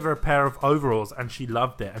 I gave her a pair of overalls and she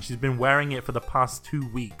loved it, and she's been wearing it for the past 2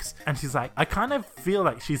 weeks, and she's like, I kind of feel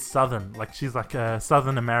like she's southern, like she's like a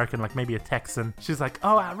Southern American, like maybe a Texan. She's like,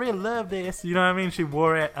 oh, I really love this, you know what I mean? She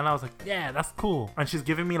wore it, and I was like, yeah, that's cool. And she's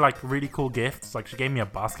giving me like really cool gifts. Like, she gave me a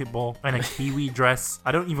basketball and a kiwi dress.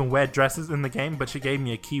 I don't even wear dresses in the game, but she gave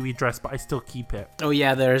me a kiwi dress, but I still keep it. Oh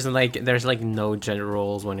yeah, there's like no gender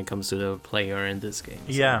roles when it comes to the player in this game.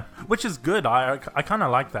 So. Yeah, which is good. I kind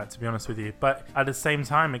of like that, to be honest with you, but at the same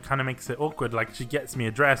time it kind of makes it awkward. Like, she gets me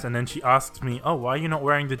a dress, and then she asks me, oh, why are you not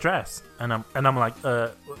wearing the dress? And I'm like,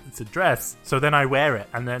 it's a dress. So then I wear it,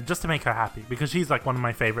 and then just to make her happy, because she's like one of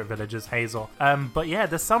my favorite villagers, Hazel. But yeah,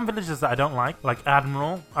 there's some villagers that I don't like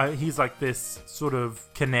Admiral. He's like this sort of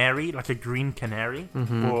canary, like a green canary,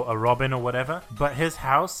 or a robin or whatever, but his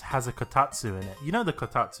house has a kotatsu in it. You know the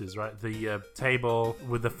kotatsus, right? The table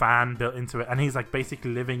with the fan built into it, and he's like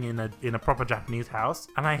basically living in a proper Japanese house.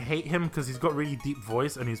 And I hate him because he's got really deep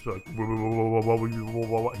voice, and he's like,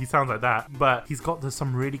 he sounds like that, but he's got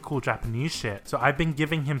some really cool Japanese shit. So I've been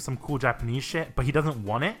giving him some cool Japanese shit, but he doesn't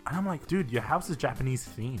want it, and I'm like, dude, your house is Japanese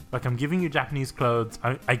themed. Like, I'm giving you Japanese clothes.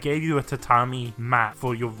 I gave you a tatami mat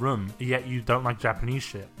for your room, yet you don't like Japanese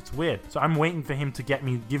shit. It's weird. So I'm waiting for him to give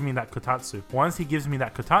me that kotatsu. Once he gives me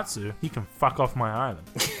that kotatsu, he can fuck off my island.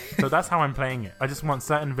 So that's how I'm playing it. I just want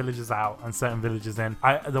certain villagers out and certain villagers in.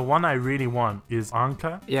 The one I really want is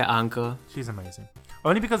Anka. Yeah, Anka. She's amazing.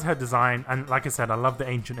 Only because of her design, and like I said, I love the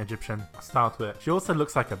ancient Egyptian style to it. She also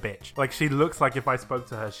looks like a bitch. Like, she looks like if I spoke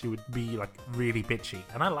to her, she would be like really bitchy,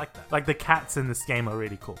 and I like that. Like, the cats in this game are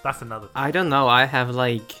really cool. That's another thing. I don't know. I have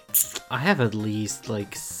at least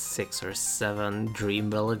like 6 or 7 dream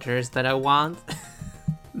villagers that I want.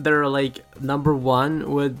 They're like, number 1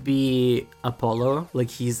 would be Apollo, like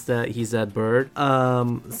he's a bird.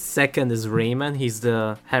 Second is Rayman, he's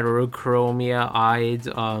the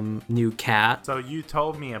heterochromia-eyed new cat. So you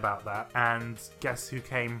told me about that, and guess who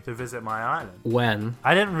came to visit my island? When?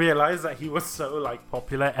 I didn't realize that he was so like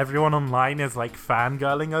popular. Everyone online is like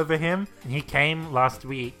fangirling over him. He came last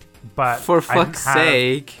week, But for fuck's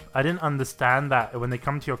sake, I didn't understand that when they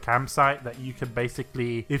come to your campsite that you could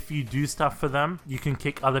basically, if you do stuff for them, you can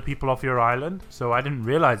kick other people off your island. So I didn't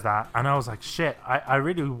realize that, and I was like, shit, I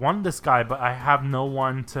really want this guy, but I have no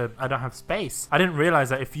one to, I don't have space. I didn't realize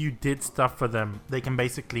that if you did stuff for them, they can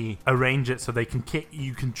basically arrange it so they can kick,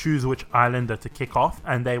 you can choose which islander to kick off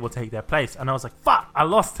and they will take their place. And I was like, fuck, I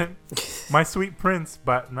lost him. My sweet prince.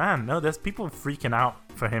 But man, no, there's people freaking out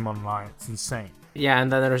for him online. It's insane. Yeah,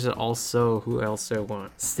 and then there's also, who else I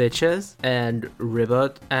want? Stitches and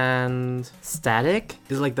Ribbit and Static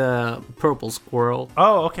is like the purple squirrel.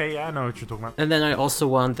 Oh, okay, yeah, I know what you're talking about. And then I also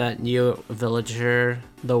want that new villager,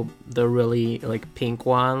 the really like pink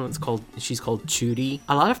one. She's called Judy.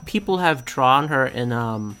 A lot of people have drawn her in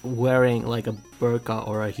wearing like a burqa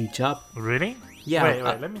or a hijab. Really? Yeah. Wait,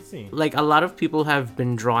 let me see. Like a lot of people have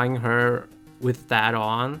been drawing her with that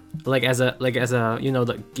on, like as a you know,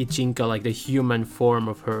 the Gichinka, like the human form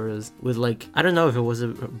of hers, with like, I don't know if it was a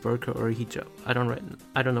burqa or a hijab. I don't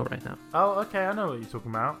know right now. Oh, okay, I know what you're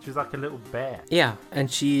talking about. She's like a little bear. Yeah,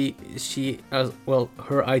 and she well,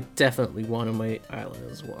 her I definitely want on my island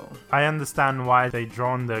as well. I understand why they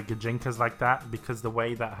drawn the Gijinkas like that, because the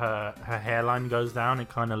way that her hairline goes down, it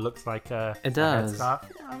kind of looks like it does. Yeah,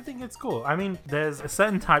 I think it's cool. I mean, there's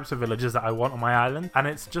certain types of villagers that I want on my island, and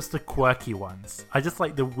it's just the quirky ones. I just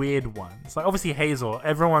like the weird ones. Like obviously Hazel,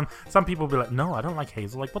 some people be like, no, I don't like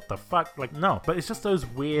Hazel. Like what the fuck? Like no. But it's just those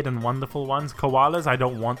weird and wonderful ones. Koalas I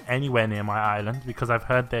don't want anywhere near my island because I've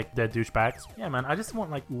heard they're douchebags. Yeah, man, I just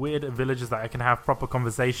want like weird villagers that I can have proper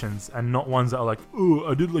conversations and not ones that are like,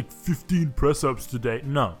 oh, I did like 15 press-ups today.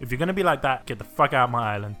 No. If you're gonna be like that, get the fuck out of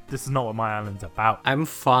my island. This is not what my island's about. I'm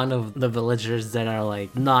fond of the villagers that are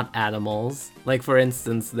like not animals. Like for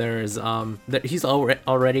instance, there's he's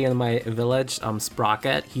already in my village.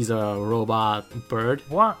 Sprocket, he's a robot bird.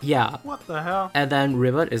 What? Yeah. What the hell? And then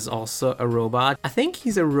Ribbit is also a robot. I think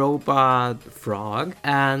he's a robot frog.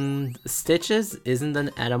 And Stitches isn't an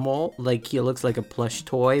animal. Like he looks like a plush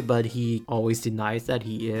toy, but he always denies that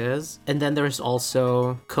he is. And then there's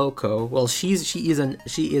also Coco. Well, she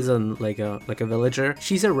isn't like a villager.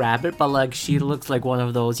 She's a rabbit, but like she looks like one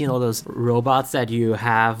of those, you know, those robots that you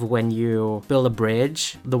have when you build a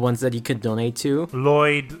bridge, the ones that you could donate to.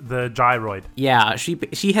 Lloyd the gyroid. Yeah,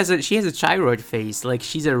 she has a gyroid face. Like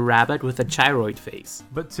she's a rabbit with a gyroid face.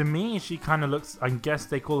 But to me, she kind of looks, I guess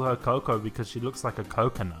they call her Coco because she looks like a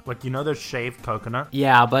coconut. Like, you know those shaved coconut?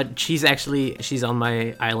 Yeah, but she's on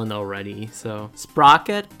my island already. So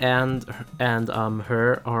Sprocket and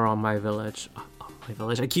her are on my village. My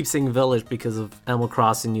village. I keep saying village because of Animal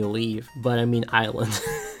Crossing New Leaf, but I mean island.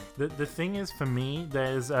 The thing is, for me,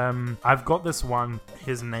 there's I've got this one.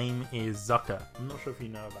 His name is Zucker. I'm not sure if you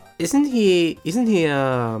know about it. Isn't he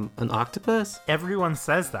an octopus? Everyone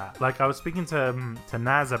says that. Like I was speaking to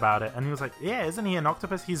Naz about it, and he was like, "Yeah, isn't he an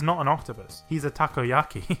octopus? He's not an octopus. He's a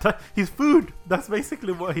takoyaki. He's food. That's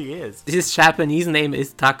basically what he is." His Japanese name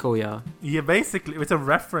is Takoya. Yeah, basically, it's a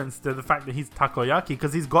reference to the fact that he's takoyaki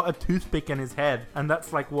because he's got a toothpick in his head, and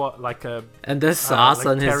that's like what, like a and there's sauce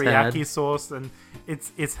on his head. Teriyaki sauce, and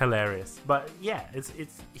it's hilarious. But yeah,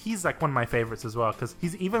 he's like one of my favorites as well because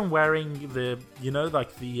he's even wearing the, you know,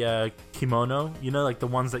 like the kimono, you know, like the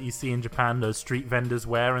ones that you see in Japan, those street vendors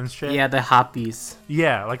wear and shit. Yeah, the happies.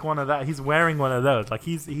 Yeah, like one of that. He's wearing one of those. Like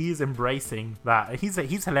he's embracing that.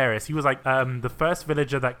 He's hilarious. He was like the first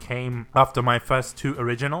villager that came after my first two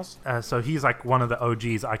originals. So he's like one of the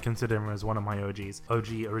OGs. I consider him as one of my OGs.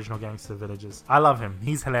 OG original gangster villagers. I love him.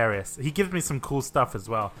 He's hilarious. He gives me some cool stuff as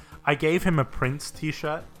well. I gave him a Prince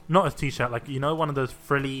t-shirt. Not a t-shirt, like, you know, one of those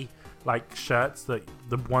frilly like shirts, that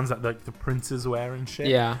the ones that like the princes wear and shit.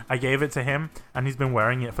 Yeah. I gave it to him and he's been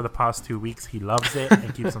wearing it for the past 2 weeks. He loves it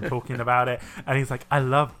and keeps on talking about it. And he's like, I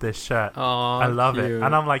love this shirt. Oh, I love cute. it.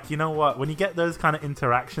 And I'm like, you know what? When you get those kind of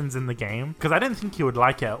interactions in the game, because I didn't think he would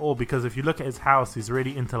like it at all, because if you look at his house, he's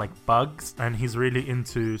really into like bugs, and he's really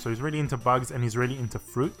into bugs, and he's really into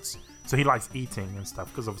fruits. So he likes eating and stuff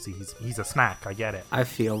because obviously he's a snack. I get it. I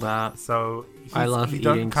feel that. So I love you eating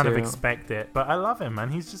don't kind too. of expect it, but I love him, man.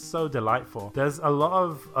 He's just so delightful. There's a lot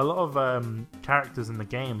of characters in the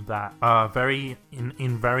game that are very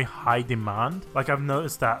in very high demand. Like I've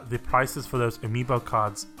noticed that the prices for those amiibo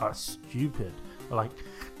cards are stupid. Like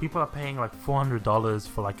people are paying like $400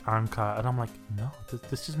 for like Anka, and I'm like, no,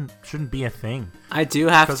 this shouldn't be a thing. I do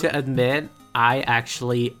have to admit, I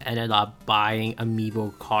actually ended up buying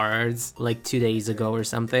amiibo cards like 2 days ago or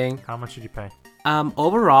something. How much did you pay?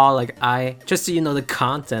 Overall, like just so you know, the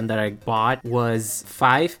content that I bought was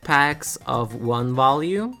 5 packs of 1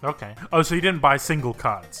 volume. Okay. Oh, so you didn't buy single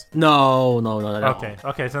cards? No.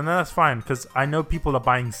 Okay, so then that's fine, because I know people are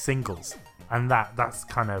buying singles. and that's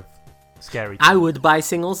kind of scary. I would buy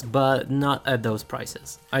singles, but not at those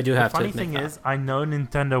prices. I do have to admit that. The funny thing is, I know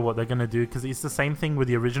Nintendo what they're going to do, because it's the same thing with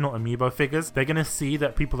the original Amiibo figures. They're going to see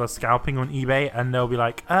that people are scalping on eBay, and they'll be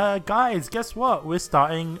like, guys, guess what? We're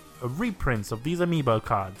starting reprints of these Amiibo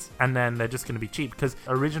cards. And then they're just going to be cheap, because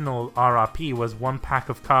original RRP was one pack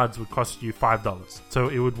of cards would cost you $5. So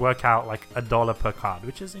it would work out like $1 per card,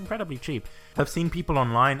 which is incredibly cheap. I've seen people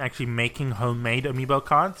online actually making homemade Amiibo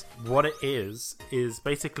cards. What it is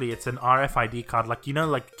basically it's an RFID card, like, you know,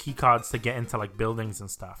 like key cards to get into like buildings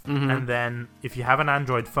and stuff. And then if you have an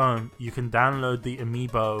Android phone, you can download the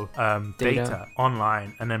Amiibo data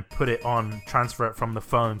online and then put it on, transfer it from the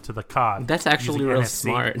phone to the card. That's actually real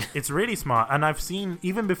smart. It's really smart. And I've seen,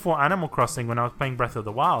 even before Animal Crossing, when I was playing Breath of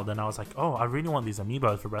the Wild, and I was like, oh, I really want these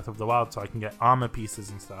Amiibos for Breath of the Wild so I can get armor pieces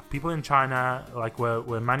and stuff. People in China like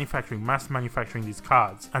were manufacturing these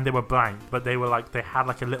cards, and they were blank, but they had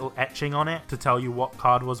like a little etching on it to tell you what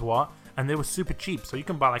card was what. And they were super cheap, so you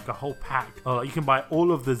can buy like a whole pack. You can buy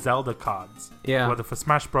all of the Zelda cards, whether for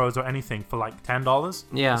Smash Bros or anything, for like $10.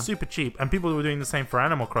 Yeah, super cheap. And people were doing the same for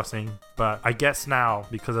Animal Crossing. But I guess now,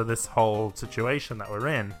 because of this whole situation that we're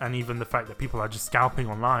in, and even the fact that people are just scalping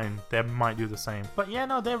online, they might do the same. But yeah,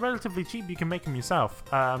 no, they're relatively cheap. You can make them yourself.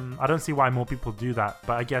 I don't see why more people do that,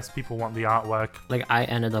 but I guess people want the artwork. Like, I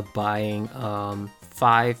ended up buying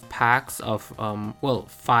 5 packs of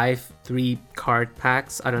 5 3-card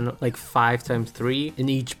packs. I don't know, like 5 times 3. In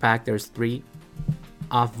each pack there's 3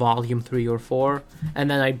 of volume 3 or 4,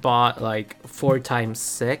 and then I bought like 4 times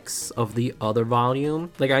 6 of the other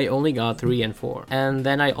volume. Like, I only got 3 and 4. And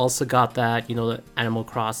then I also got that, you know, the Animal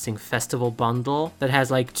Crossing festival bundle that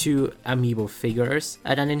has like 2 amiibo figures,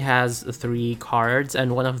 and then it has 3 cards,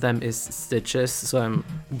 and one of them is Stitches, so I'm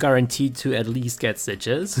guaranteed to at least get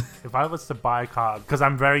Stitches. If I was to buy a card, because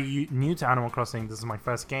I'm very new to Animal Crossing, this is my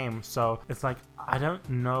first game, so it's like I don't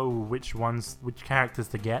know which characters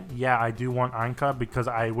to get. Yeah, I do want Anka, because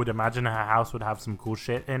I would imagine her house would have some cool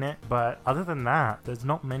shit in it. But other than that, there's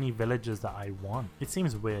not many villagers that I want. It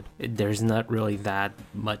seems weird. There's not really that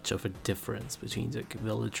much of a difference between the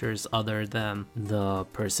villagers, other than the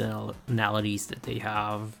personalities that they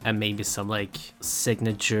have, and maybe some like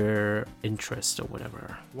signature interest or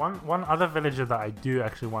whatever. One other villager that I do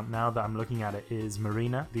actually want, now that I'm looking at it, is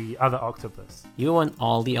Marina, the other octopus. You want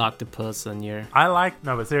all the octopus on your...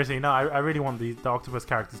 but seriously, no, I really want the octopus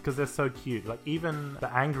characters, because they're so cute. Like, even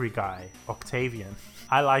the angry guy, Octavian,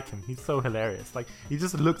 I like him. He's so hilarious. Like, he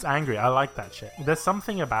just looks angry. I like that shit. There's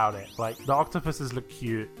something about it. Like, the octopuses look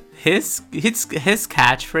cute. His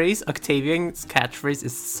catchphrase, Octavian's catchphrase,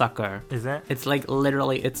 is sucker. Is it? It's like,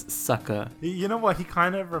 literally, it's sucker. You know what? He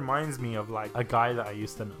kind of reminds me of like a guy that I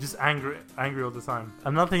used to know. Just angry all the time.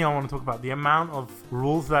 Another thing I want to talk about, the amount of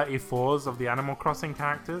Rule 34s of the Animal Crossing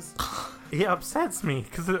characters. It upsets me,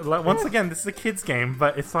 because like, once again, this is a kid's game,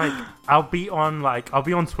 but it's like I'll be on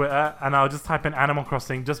Twitter and I'll just type in Animal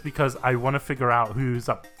Crossing, just because I want to figure out who's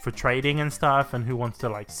up for trading and stuff, and who wants to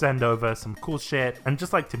like send over some cool shit, and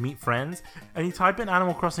just like to meet friends. And you type in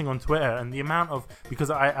Animal Crossing on Twitter, and the amount of, because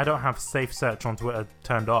I don't have safe search on Twitter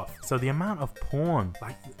turned off, so the amount of porn,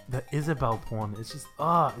 like the Isabelle porn, it's just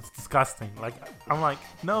it's disgusting. Like, I'm like,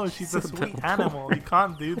 no, she's a sweet animal. You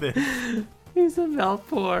can't do this. Isabelle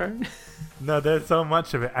porn. No, there's so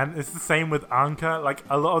much of it, and it's the same with Anka. Like,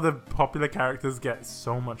 a lot of the popular characters get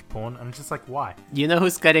so much porn, and it's just like, why? You know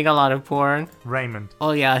who's getting a lot of porn? Raymond.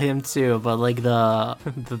 Oh yeah, him too. But like the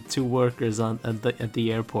 2 workers at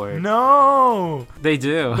the airport. No, they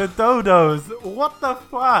do. The dodos. What the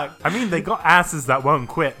fuck? I mean, they got asses that won't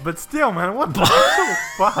quit, but still, man, what the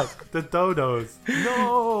fuck? The dodos.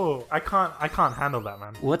 No, I can't handle that,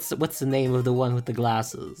 man. What's the name of the one with the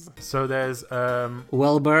glasses? So there's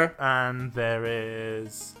Wilbur, and there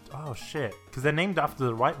is, oh shit, because they're named after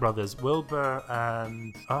the Wright brothers, Wilbur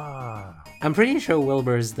and I'm pretty sure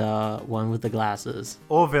Wilbur's the one with the glasses.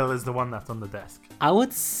 Orville is the one that's on the desk. I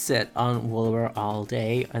would sit on Wilbur all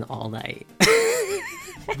day and all night.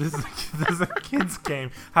 This is a kid's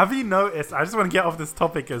game. Have you noticed? I just want to get off this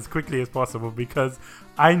topic as quickly as possible, because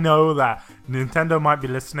I know that Nintendo might be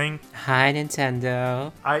listening. Hi,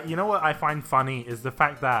 Nintendo. You know what I find funny is the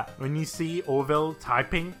fact that when you see Orville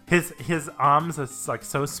typing, his arms are like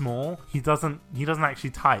so small. He doesn't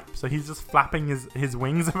actually type, so he's just flapping his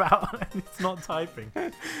wings about, and he's not typing.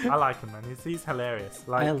 I like him, man. He's hilarious.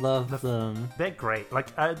 Like, I love them. They're great.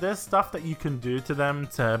 Like, there's stuff that you can do to them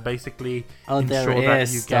to basically ensure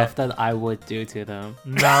that you stuff that I would do to them.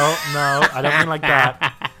 No, I don't mean like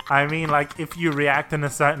that. I mean, like, if you react in a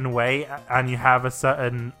certain way and you have a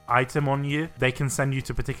certain item on you, they can send you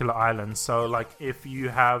to particular islands. So, like, if you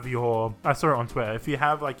have I saw it on Twitter, if you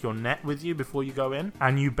have, like, your net with you before you go in,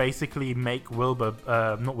 and you basically make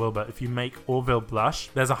if you make Orville blush,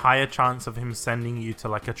 there's a higher chance of him sending you to,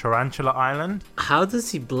 like, a tarantula island. How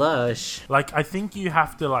does he blush? Like, I think you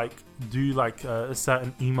have to, like, do like a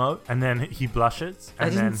certain emote and then he blushes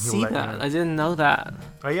and then he'll let you know. I didn't know that.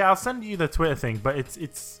 Oh yeah, I'll send you the Twitter thing, but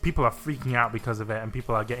it's people are freaking out because of it, and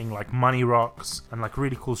people are getting like money rocks and like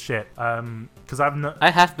really cool shit. Because I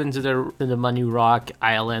have been to the Money Rock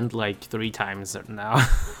Island like 3 times now.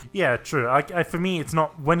 Yeah, true. Like for me, it's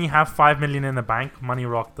not when you have 5 million in the bank. Money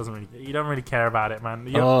Rock you don't really care about it, man.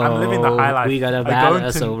 I'm living the high life. We got a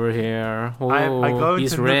badass over here. I go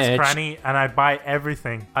into Nook's Cranny and I buy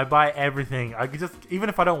everything. I could just, even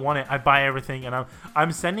if I don't want it, I buy everything, and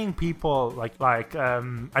I'm sending people like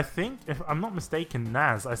I think, if I'm not mistaken,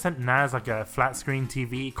 Naz. I sent Naz like a flat screen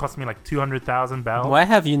TV. It cost me like 200,000 bells. Why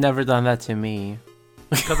have you never done that to me?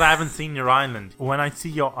 Because I haven't seen your island. When I see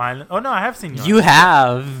your island, oh no, I have seen your. You island.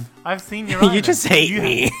 have. I've seen your island. You just hate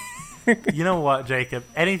me. You know what, Jacob?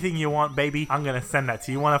 Anything you want, baby, I'm gonna send that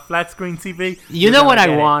to you. You want a flat screen TV? You know what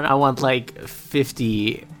I want? I want like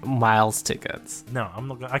 50 Miles tickets. No, I'm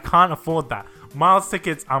not gonna. I can't afford that. Miles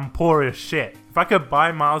tickets, I'm poor as shit. If I could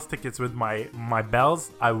buy Miles tickets with my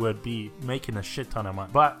bells, I would be making a shit ton of money.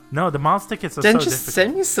 But no, the Miles tickets are then so just difficult.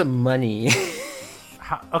 Send me some money.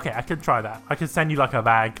 Okay, I can try that. I can send you like a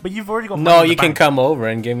bag, but you've already got. No, you can come over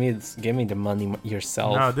and give me the money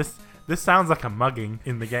yourself. No, this sounds like a mugging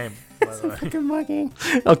in the game. Fucking mugging.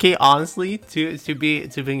 Okay, honestly, to be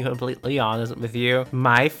completely honest with you,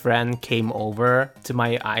 my friend came over to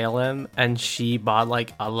my island and she bought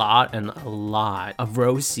like a lot of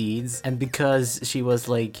rose seeds, and because she was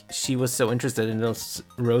so interested in those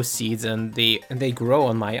rose seeds and they grow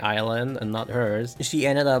on my island and not hers, she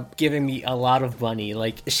ended up giving me a lot of money.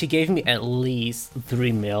 Like she gave me at least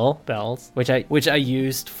 3 mil bells, which I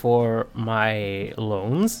used for my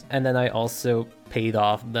loans, and then I also paid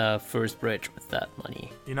off the first bridge with that money.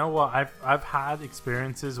 You know what? I've had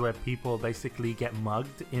experiences where people basically get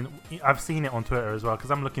mugged. I've seen it on Twitter as well,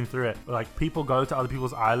 because I'm looking through it. Like people go to other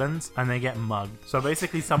people's islands and they get mugged. So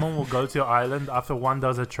basically, someone will go to your island after one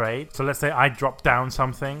does a trade. So let's say I drop down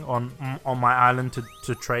something on my island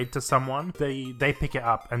to trade to someone. They pick it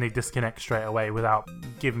up and they disconnect straight away without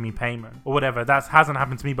giving me payment or whatever. That hasn't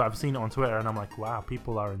happened to me, but I've seen it on Twitter and I'm like, wow,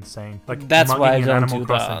 people are insane. Like that's why I don't do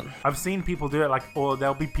that. I've seen people do it like. Or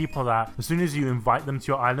there'll be people that as soon as you invite them to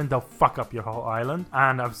your island, they'll fuck up your whole island.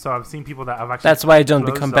 And I've seen people that have actually. That's why I don't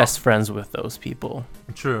become best friends with those people.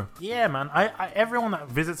 True. Yeah, man. I everyone that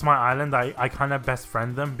visits my island, I kind of best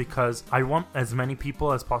friend them because I want as many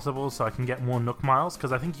people as possible so I can get more Nook miles.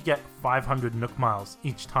 Because I think you get 500 Nook miles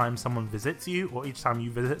each time someone visits you or each time you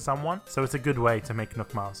visit someone. So it's a good way to make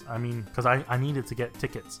Nook miles. I mean, because I needed to get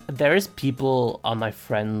tickets. There's people on my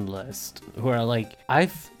friend list who are like,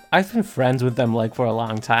 I've been friends with them like for a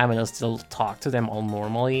long time and I'll still talk to them all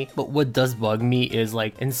normally. But what does bug me is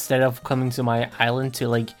like, instead of coming to my island to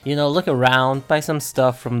like, look around, buy some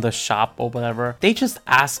stuff from the shop or whatever, they just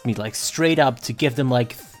ask me like straight up to give them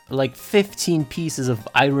like 15 pieces of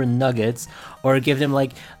iron nuggets or give them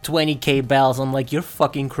like 20k bells. I'm like, you're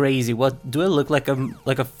fucking crazy. What do I look like?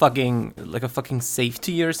 A fucking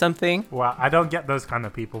safety or something? Well, I don't get those kind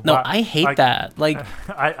of people. No, I hate that. Like,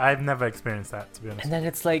 I've never experienced that, to be honest. And then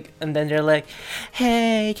it's like, and then they're like,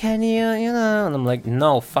 hey, can you, and I'm like,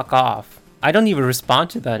 no, fuck off. I don't even respond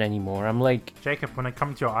to that anymore. I'm like, Jacob, when I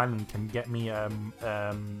come to your island, can you get me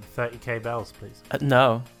 30k bells, please?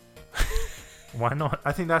 No. Why not?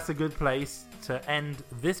 I think that's a good place to end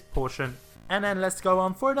this portion. And then let's go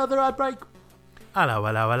on for another ad break.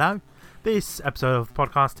 Hello. This episode of the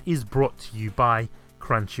podcast is brought to you by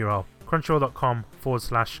Crunchyroll.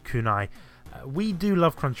 Crunchyroll.com/kunai. We do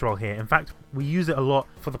love Crunchyroll here. In fact, we use it a lot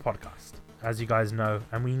for the podcast, as you guys know.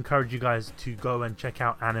 And we encourage you guys to go and check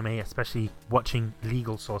out anime, especially watching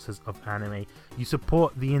legal sources of anime. You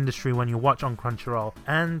support the industry when you watch on Crunchyroll,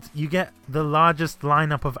 and you get the largest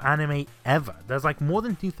lineup of anime ever. There's like more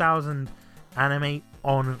than 2,000 anime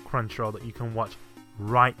on Crunchyroll that you can watch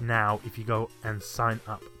right now if you go and sign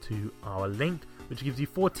up to our link, which gives you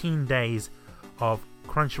 14 days of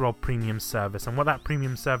Crunchyroll premium service. And what that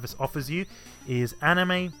premium service offers you is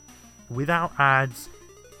anime without ads,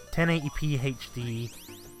 1080p HD,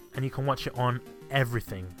 and you can watch it on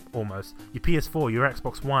everything almost. Your PS4, your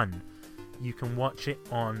Xbox One. You can watch it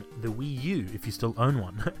on the Wii U if you still own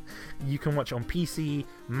one. You can watch it on PC,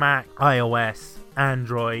 Mac, iOS,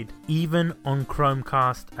 Android, even on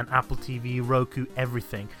Chromecast and Apple TV, Roku,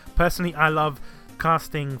 everything. Personally, I love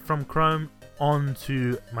broadcasting from Chrome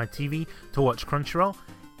onto my TV to watch Crunchyroll.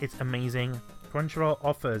 It's amazing. Crunchyroll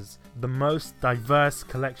offers the most diverse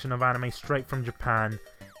collection of anime straight from Japan,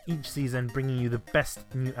 each season bringing you the best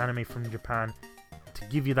new anime from Japan to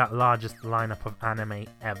give you that largest lineup of anime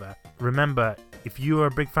ever. Remember, if you are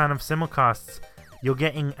a big fan of simulcasts, you're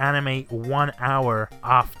getting anime 1 hour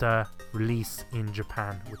after release in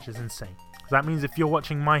Japan, which is insane. That means if you're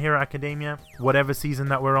watching My Hero Academia, whatever season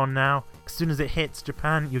that we're on now, as soon as it hits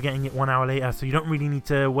Japan, you're getting it 1 hour later, so you don't really need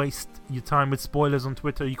to waste your time with spoilers on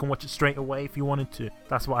Twitter. You can watch it straight away if you wanted to.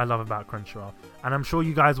 That's what I love about Crunchyroll, and I'm sure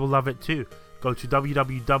you guys will love it too. Go to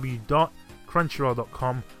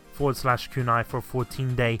www.crunchyroll.com/kunai for a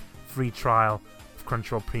 14-day free trial of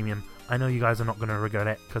Crunchyroll Premium. I know you guys are not going to regret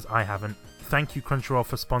it, because I haven't. Thank you, Crunchyroll,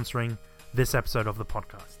 for sponsoring this episode of the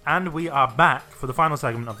podcast. And we are back for the final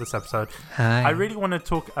segment of this episode. Hi. I really want to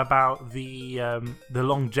talk about the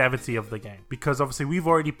longevity of the game, because obviously we've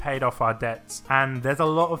already paid off our debts, and there's a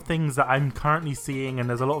lot of things that I'm currently seeing, and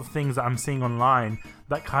there's a lot of things that I'm seeing online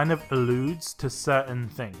that kind of alludes to certain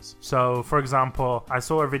things. So, for example, I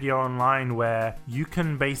saw a video online where you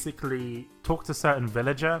can basically talk to a certain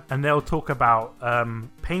villager, and they'll talk about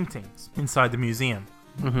paintings inside the museum.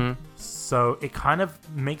 Mm-hmm. So it kind of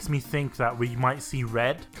makes me think that we might see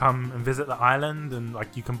Red come and visit the island, and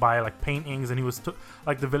like you can buy like paintings. And he was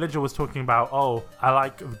like the villager was talking about, oh, I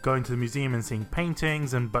like going to the museum and seeing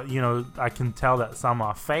paintings, but you know, I can tell that some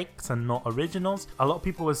are fakes and not originals. A lot of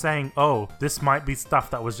people were saying, oh, this might be stuff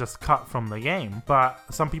that was just cut from the game, but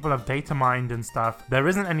some people have data mined and stuff. There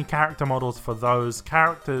isn't any character models for those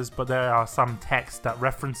characters, but there are some text that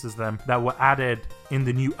references them that were added in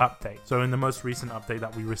the new update. So in the most recent update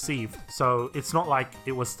that we received. So it's not like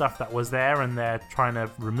it was stuff that was there and they're trying to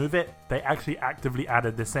remove it. They actually actively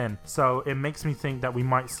added this in. So it makes me think that we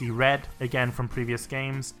might see Red again from previous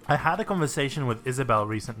games. I had a conversation with Isabel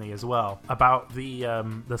recently as well about the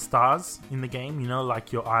stars in the game, you know,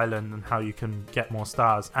 like your island and how you can get more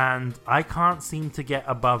stars. And I can't seem to get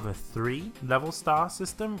above a 3-level star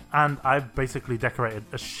system. And I've basically decorated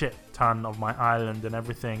a shit ton of my island and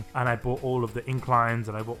everything, and I bought all of the inclines,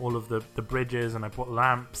 and I bought all of the bridges, and I bought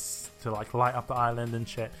lamps to like light up the island and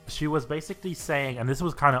shit. She was basically saying, and this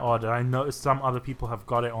was kind of odd, and I noticed some other people have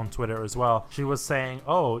got it on Twitter as well. She was saying,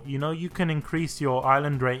 oh, you know, you can increase your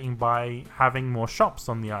island rating by having more shops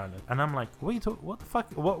on the island. And I'm like, what the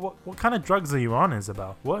fuck? What kind of drugs are you on,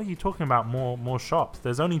 Isabel? What are you talking about? More shops?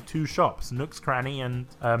 There's only 2 shops, Nook's Cranny and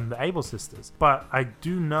the Able Sisters. But I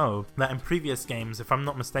do know that in previous games, if I'm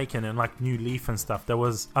not mistaken, in like New Leaf and stuff, there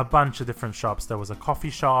was a bunch of different shops. There was a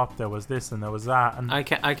coffee shop, there was this, and there was that. And I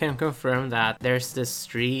can confirm that there's this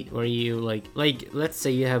street where you like let's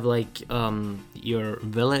say you have like your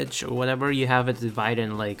village or whatever, you have it divided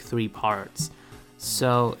in like 3 parts.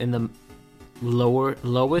 So in the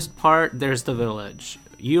lowest part, there's the village.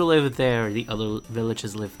 You live there, the other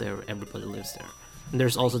villages live there, everybody lives there. And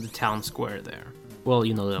there's also the town square there. Well,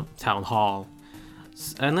 you know, the town hall.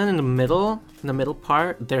 And then in the middle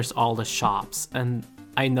part, there's all the shops. And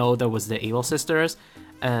I know there was the Able Sisters,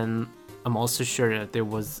 and I'm also sure that there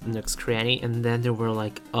was Nook's Cranny, and then there were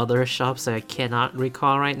like other shops that I cannot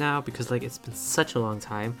recall right now because like it's been such a long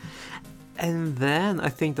time. And then I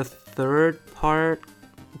think the third part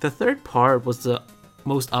was the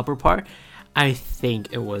most upper part. I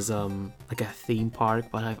think it was like a theme park,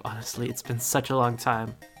 but honestly, it's been such a long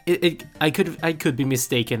time. I could be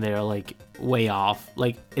mistaken there, like way off.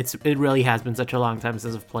 Like it really has been such a long time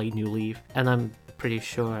since I've played New Leaf, and I'm pretty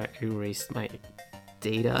sure I erased my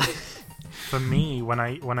data. For me, when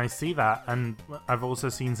I see that, and I've also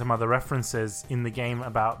seen some other references in the game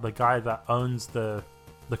about the guy that owns the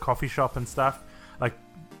coffee shop and stuff, like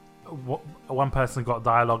one person got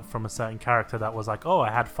dialogue from a certain character that was like, oh, I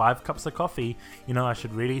had 5 cups of coffee, you know, I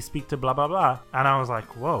should really speak to blah blah blah. And I was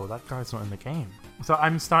like, whoa, that guy's not in the game. So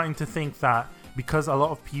I'm starting to think that because a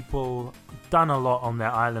lot of people done a lot on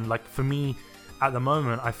their island, like for me at the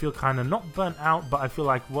moment, I feel kind of not burnt out, but I feel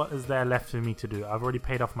like, what is there left for me to do? I've already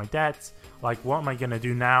paid off my debts. Like, what am I going to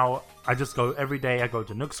do now? I just go every day. I go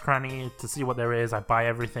to Nook's Cranny to see what there is. I buy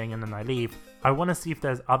everything and then I leave. I want to see if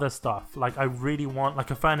there's other stuff. Like, I really want like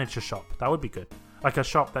a furniture shop. That would be good. Like a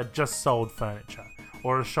shop that just sold furniture,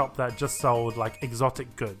 or a shop that just sold like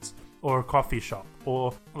exotic goods, or a coffee shop,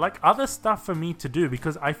 or like other stuff for me to do,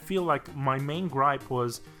 because I feel like my main gripe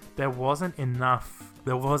was there wasn't enough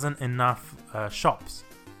shops.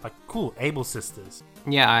 Like, cool, Able Sisters.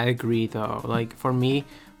 Yeah, I agree though. Like for me,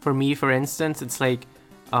 for instance, it's like,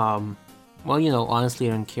 well, you know, honestly,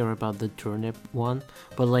 I don't care about the turnip one,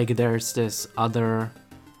 but like there's these other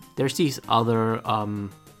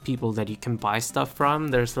people that you can buy stuff from.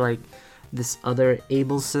 There's like this other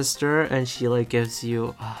able sister, and she like gives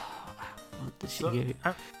you. What did she give you?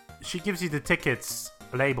 She gives you the tickets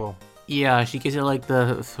label. Yeah, she gives you like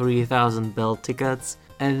the 3,000 bell tickets,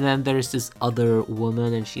 and then there's this other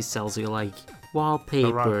woman, and she sells you like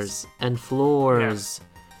wallpapers and floors.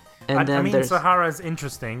 Yeah. And then Sahara is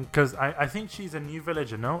interesting because I think she's a new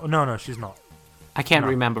villager. No, she's not. I can't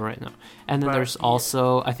remember right now. And then there's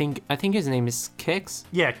also I think his name is Kix.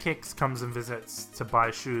 Yeah, Kix comes and visits to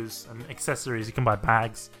buy shoes and accessories. You can buy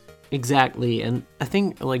bags. Exactly, and I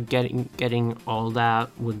think like getting all that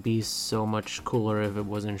would be so much cooler if it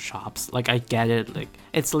was in shops. Like I get it, like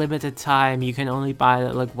it's limited time. You can only buy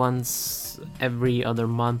it like once every other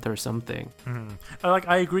month or something. Like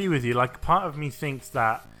I agree with you. Like part of me thinks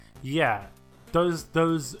that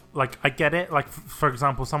those like I get it. Like for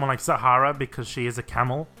example, someone like Sahara, because she is a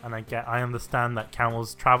camel, and I understand that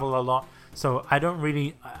camels travel a lot. So I'm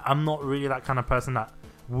not really that kind of person that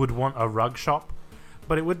would want a rug shop.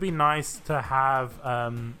 But it would be nice to have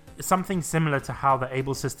something similar to how the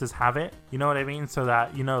Able Sisters have it. You know what I mean? So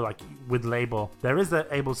that, like with Label, there is the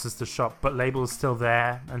Able Sisters shop, but Label is still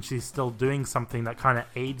there and she's still doing something that kind of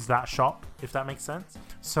aids that shop, if that makes sense.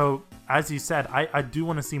 So as you said, I do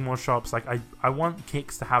want to see more shops. Like I want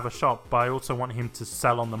Kix to have a shop, but I also want him to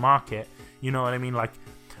sell on the market. You know what I mean? Like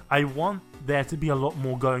I want there to be a lot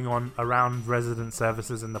more going on around resident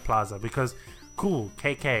services in the plaza because cool,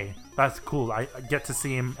 KK, that's cool. I get to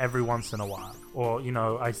see him every once in a while. Or,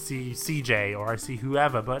 I see CJ or I see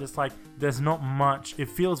whoever, but it's like there's not much. It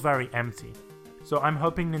feels very empty. So I'm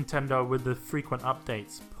hoping Nintendo, with the frequent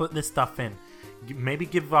updates, put this stuff in. Maybe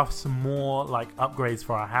give us some more like upgrades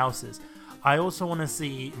for our houses. I also want to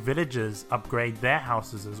see villagers upgrade their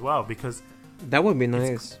houses as well because that would be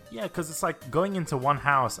nice. Yeah, because it's like going into one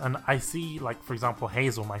house and I see, like, for example,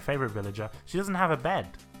 Hazel, my favorite villager, she doesn't have a bed.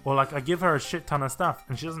 Or like I give her a shit ton of stuff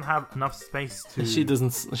and she doesn't have enough space to... She doesn't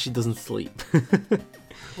sleep.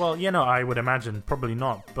 Well, I would imagine probably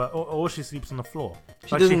not, but or she sleeps on the floor.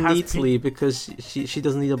 She doesn't need sleep because she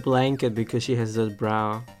doesn't need a blanket because she has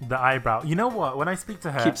the eyebrow. You know what? When I speak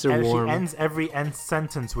to her, keeps her warm. She ends every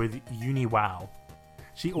sentence with "uni wow."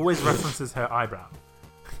 She always references her eyebrow.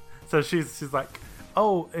 So she's like,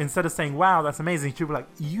 oh, instead of saying wow, that's amazing, she'll be like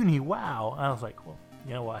uni wow. And I was like, well,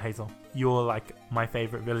 you know what, Hazel? You're like my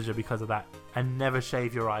favorite villager because of that. And never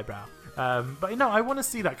shave your eyebrow. But I want to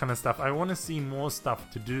see that kind of stuff. I want to see more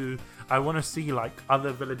stuff to do. I want to see like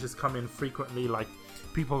other villagers come in frequently, like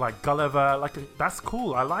people like Gulliver. Like that's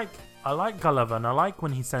cool. I like Gulliver, and I like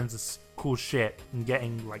when he sends us cool shit and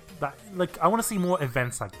getting like that. Like I want to see more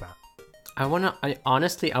events like that. I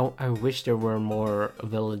honestly wish there were more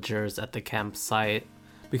villagers at the campsite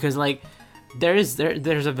because like there's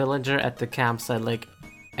a villager at the campsite like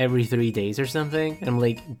every 3 days or something. And I'm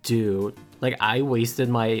like, dude, like I wasted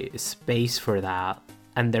my space for that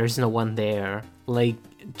and there's no one there. Like,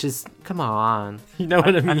 just come on. You know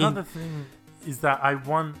what I mean? Another thing is that I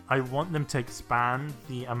want them to expand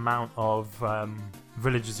the amount of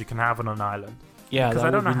villages you can have on an island. Yeah, because I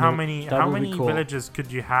don't know how many cool. Villages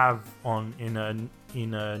could you have in a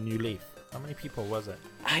New Leaf. How many people was it?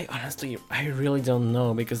 I really don't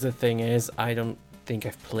know because the thing is I don't think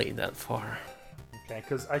I've played that far. Okay,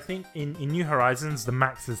 because I think in New Horizons the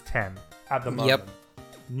max is 10 at the moment. Yep.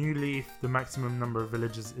 New Leaf, the maximum number of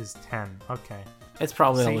villages is 10. Okay. It's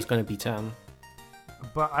probably always going to be 10.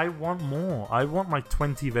 But I want more. I want like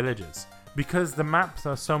 20 villages because the maps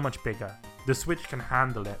are so much bigger. The Switch can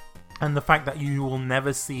handle it. And the fact that you will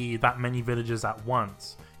never see that many villages at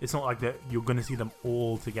once. It's not like that you're going to see them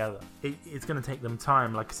all together. It's going to take them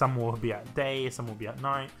time. Like some will be at day, some will be at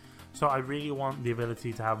night. So I really want the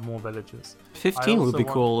ability to have more villages. 15 would be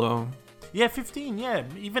cool though. Yeah, 15, yeah.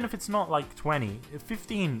 Even if it's not like 20.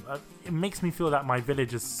 15, it makes me feel that my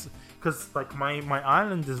village is... Because like my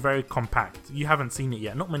island is very compact. You haven't seen it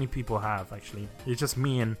yet. Not many people have, actually. It's just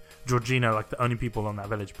me and Georgina, like the only people on that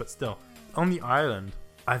village. But still, on the island...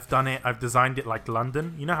 I've done it. I've designed it like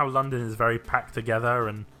London. You know how London is very packed together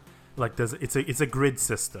and like it's a grid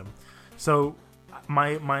system. So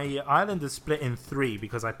my island is split in 3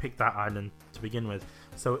 because I picked that island to begin with.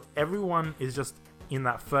 So everyone is just in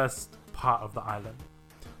that first part of the island.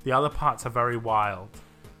 The other parts are very wild.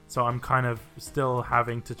 So I'm kind of still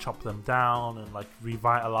having to chop them down and like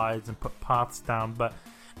revitalize and put paths down, but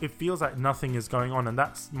it feels like nothing is going on, and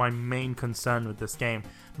that's my main concern with this game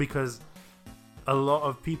because a lot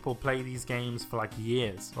of people play these games for like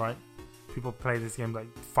years, right? People play this game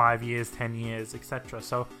like 5 years, 10 years, etc.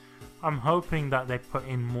 So I'm hoping that they put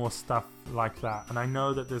in more stuff like that. And I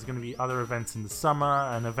know that there's going to be other events in the summer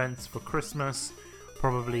and events for Christmas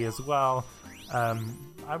probably as well.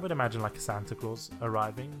 I would imagine like a Santa Claus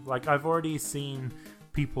arriving. Like I've already seen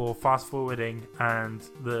people fast forwarding, and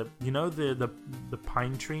the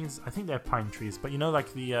pine trees, I think they're pine trees, but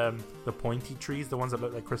like the pointy trees, the ones that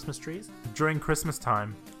look like Christmas trees, during Christmas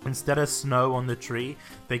time, instead of snow on the tree,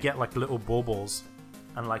 they get like little baubles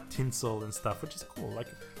and like tinsel and stuff, which is cool. Like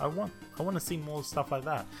I want to see more stuff like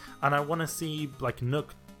that, and I want to see like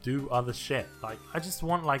Nook do other shit. Like I just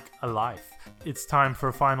want like a life. It's time for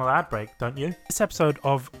a final ad break, don't you? This episode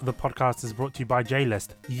of the podcast is brought to you by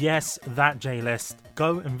JList. Yes, that JList.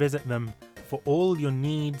 Go and visit them for all your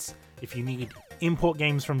needs. If you need import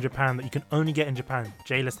games from Japan that you can only get in Japan,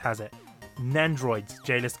 JList has it. Nendroids,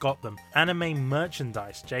 JList got them. Anime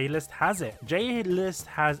merchandise, JList has it. JList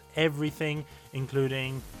has everything,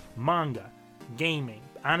 including manga, gaming,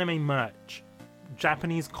 anime merch,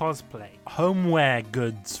 Japanese cosplay, homeware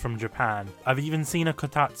goods from Japan. I've even seen a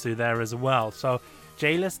kotatsu there as well. So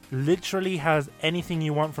JList literally has anything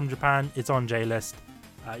you want from Japan. It's on JList.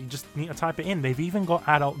 You just need to type it in. They've even got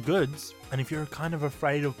adult goods, and if you're kind of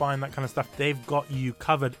afraid of buying that kind of stuff, they've got you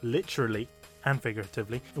covered literally and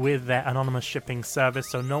figuratively with their anonymous shipping service.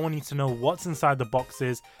 So no one needs to know what's inside the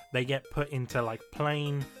boxes. They get put into like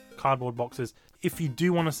plain cardboard boxes. If you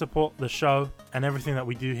do want to support the show and everything that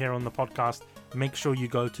we do here on the podcast, make sure you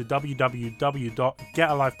go to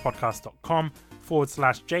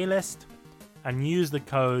www.getalivepodcast.com/JList and use the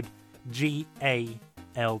code GALP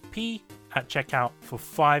at checkout for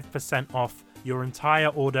 5% off your entire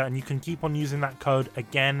order. And you can keep on using that code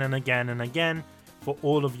again and again and again for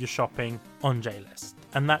all of your shopping on JList.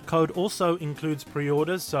 And that code also includes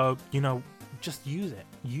pre-orders, so, just use it.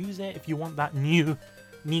 Use it if you want that new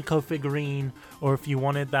Nico figurine, or if you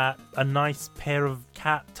wanted a nice pair of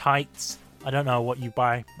cat tights. I don't know what you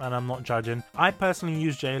buy, and I'm not judging. I personally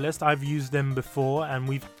use JList. I've used them before,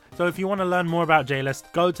 and so if you want to learn more about JList,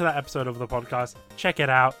 go to that episode of the podcast, check it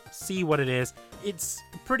out, see what it is. It's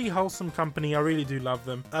a pretty wholesome company. I really do love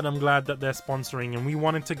them, and I'm glad that they're sponsoring. And we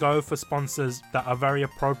wanted to go for sponsors that are very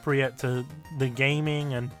appropriate to the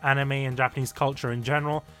gaming and anime and Japanese culture in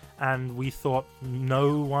general. And we thought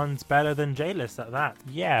no one's better than JList at that.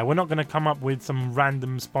 Yeah, we're not going to come up with some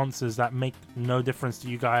random sponsors that make no difference to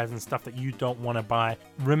you guys and stuff that you don't want to buy.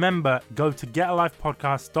 Remember, go to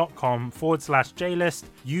getalivepodcast.com/JList.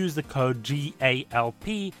 Use the code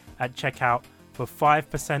GALP at checkout for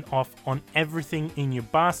 5% off on everything in your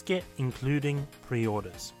basket, including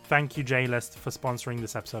pre-orders. Thank you, JList, for sponsoring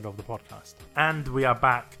this episode of the podcast. And we are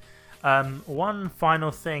back. One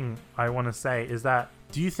final thing I want to say is that,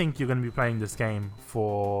 do you think you're going to be playing this game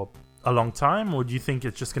for a long time, or do you think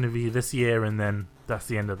it's just going to be this year and then that's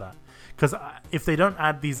the end of that? Because if they don't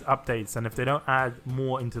add these updates and if they don't add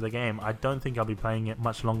more into the game, I don't think I'll be playing it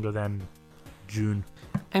much longer than June.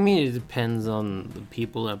 I mean, it depends on the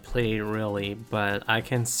people that play it, really, but I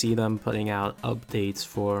can see them putting out updates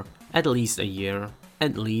for at least a year.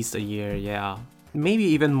 At least a year, yeah. Maybe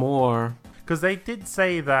even more. Because they did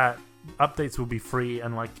say that updates will be free,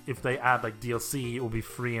 and like if they add like DLC, it will be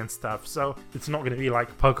free and stuff. So it's not going to be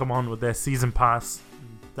like Pokemon with their season pass,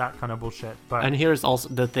 that kind of bullshit. And here's also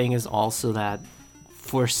the thing is also that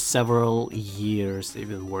for several years they've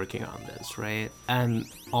been working on this, right? And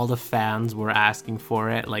all the fans were asking for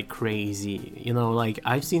it like crazy. Like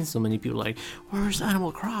I've seen so many people like, where's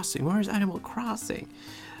Animal Crossing? Where's Animal Crossing?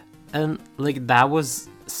 And like that was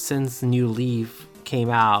since New Leaf came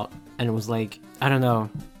out, and it was like, I don't know,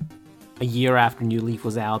 a year after New Leaf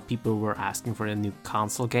was out, people were asking for a new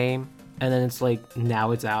console game. And then it's like,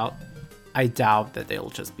 now it's out. I doubt that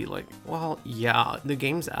they'll just be like, well, yeah, the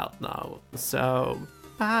game's out now, so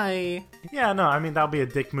bye. Yeah, no, I mean, that'll be a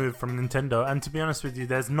dick move from Nintendo. And to be honest with you,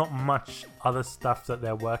 there's not much other stuff that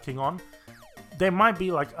they're working on. There might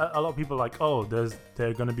be like a lot of people like, oh,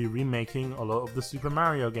 they're going to be remaking a lot of the Super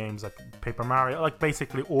Mario games, like Paper Mario, like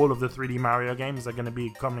basically all of the 3D Mario games are going to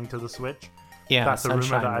be coming to the Switch. Yeah, that's Sunshine, a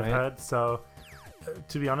rumor that I've right? heard. So,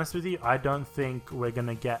 to be honest with you, I don't think we're going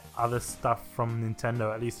to get other stuff from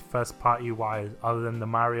Nintendo, at least first party wise, other than the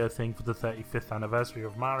Mario thing for the 35th anniversary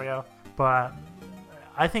of Mario. But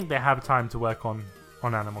I think they have time to work on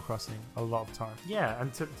Animal Crossing, a lot of time. Yeah,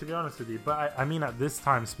 and to be honest with you, but I mean at this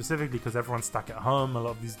time specifically because everyone's stuck at home, a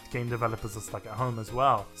lot of these game developers are stuck at home as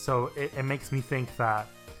well. So it makes me think that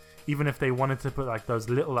even if they wanted to put like those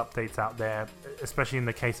little updates out there, especially in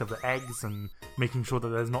the case of the eggs and making sure that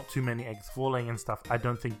there's not too many eggs falling and stuff, I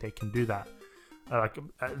don't think they can do that. Like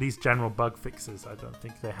at least general bug fixes, I don't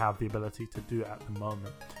think they have the ability to do at the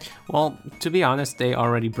moment. Well, to be honest, they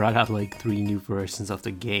already brought out like 3 new versions of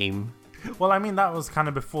the game. Well, I mean, that was kind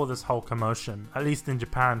of before this whole commotion, at least in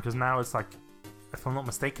Japan, because now it's like if I'm not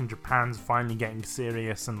mistaken, Japan's finally getting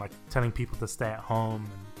serious and like telling people to stay at home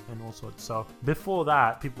and all sorts. So before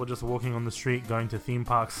that, people were just walking on the street, going to theme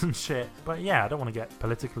parks and shit. But yeah, I don't want to get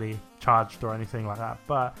politically charged or anything like that.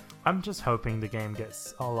 But I'm just hoping the game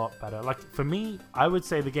gets a lot better. Like for me, I would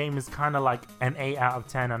say the game is kind of like an 8 out of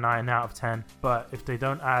 10, a 9 out of 10. But if they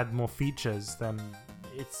don't add more features, then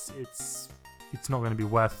it's not going to be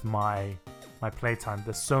worth my playtime.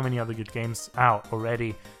 There's so many other good games out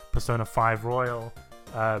already. Persona 5 Royal,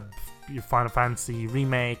 Final Fantasy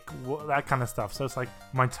Remake, that kind of stuff. So it's like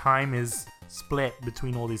my time is split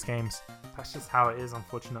between all these games. That's just how it is,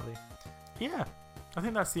 unfortunately. Yeah, I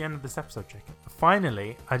think that's the end of this episode, Jacob.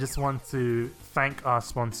 Finally, I just want to thank our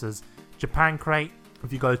sponsors, Japan Crate.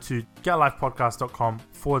 If you go to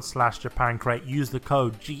getalifepodcast.com/Japan Crate, use the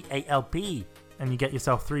code GALP and you get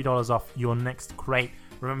yourself $3 off your next crate.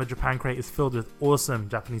 Remember, Japan Crate is filled with awesome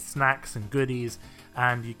Japanese snacks and goodies,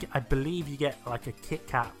 and I believe you get like a Kit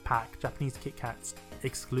Kat pack, Japanese Kit Kats,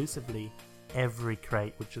 exclusively every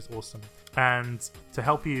crate, which is awesome. And to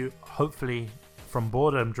help you, hopefully, from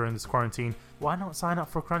boredom during this quarantine, why not sign up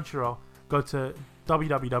for Crunchyroll? Go to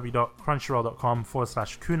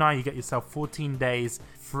www.crunchyroll.com/kunai. You get yourself 14 days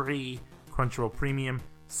free Crunchyroll Premium.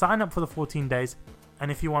 Sign up for the 14 days. And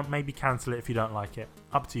if you want, maybe cancel it if you don't like it.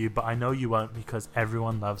 Up to you, but I know you won't because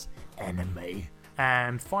everyone loves anime.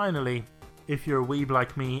 And finally, if you're a weeb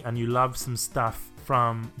like me and you love some stuff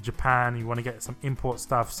from Japan, you want to get some import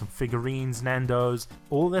stuff, some figurines, Nendos,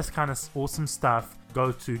 all this kind of awesome stuff,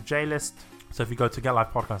 go to JList. So if you go to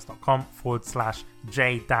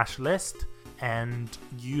getlifepodcast.com/J-list and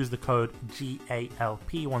use the code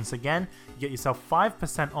GALP once again, you get yourself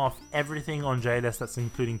 5% off everything on JList. That's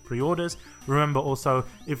including pre-orders. Remember also,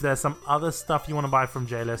 if there's some other stuff you want to buy from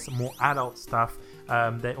JList, more adult stuff,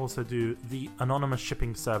 they also do the anonymous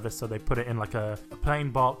shipping service. So they put it in like a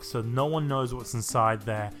plain box so no one knows what's inside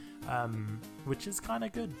there, which is kind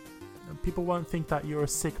of good. People won't think that you're a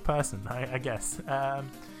sick person, I guess.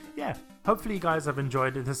 Yeah, hopefully you guys have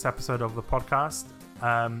enjoyed this episode of the podcast.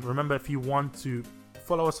 Remember, if you want to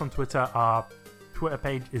follow us on Twitter, our Twitter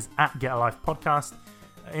page is @GetALifePodcast.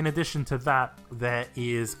 In addition to that, there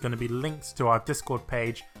is going to be links to our Discord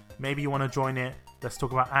page. Maybe you want to join it. Let's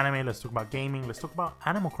talk about anime, let's talk about gaming, let's talk about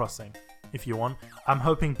Animal Crossing if you want. I'm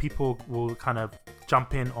hoping people will kind of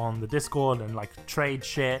jump in on the Discord and like trade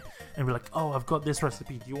shit and be like, oh, I've got this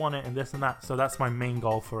recipe, do you want it, and this and that. So that's my main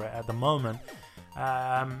goal for it at the moment.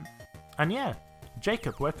 And yeah,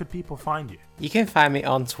 Jacob, where could people find you? You can find me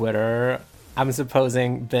on Twitter. I'm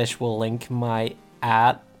supposing Bish will link my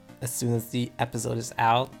ad as soon as the episode is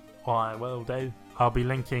out. Alright, well, Dave, I'll be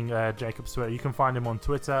linking Jacob's Twitter. You can find him on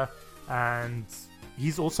Twitter, and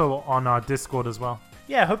he's also on our Discord as well.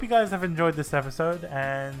 Yeah, I hope you guys have enjoyed this episode,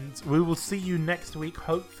 and we will see you next week.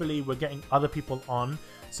 Hopefully, we're getting other people on.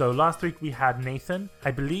 So last week we had Nathan.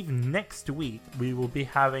 I believe next week we will be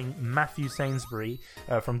having Matthew Sainsbury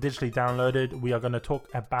from Digitally Downloaded. We are going to talk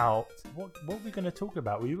about... What were we going to talk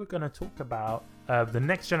about? We were going to talk about the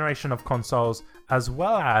next generation of consoles, as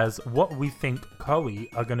well as what we think Koei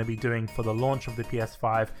are going to be doing for the launch of the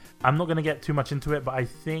PS5. I'm not going to get too much into it, but I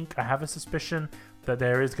think I have a suspicion that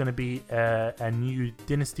there is going to be a new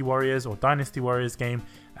Dynasty Warriors or Dynasty Warriors game,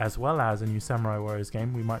 as well as a new Samurai Warriors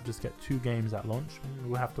game. We might just get 2 games at launch.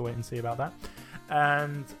 We'll have to wait and see about that.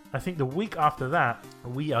 And I think the week after that,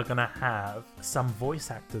 we are going to have some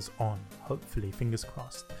voice actors on, hopefully, fingers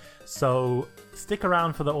crossed. So stick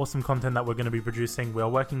around for the awesome content that we're going to be producing. We are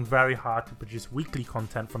working very hard to produce weekly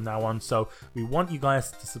content from now on. So we want you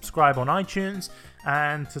guys to subscribe on iTunes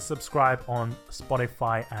and to subscribe on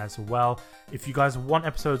Spotify as well. If you guys want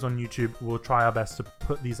episodes on YouTube, we'll try our best to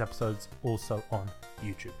put these episodes also on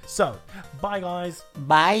YouTube. So, bye guys.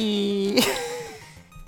 Bye.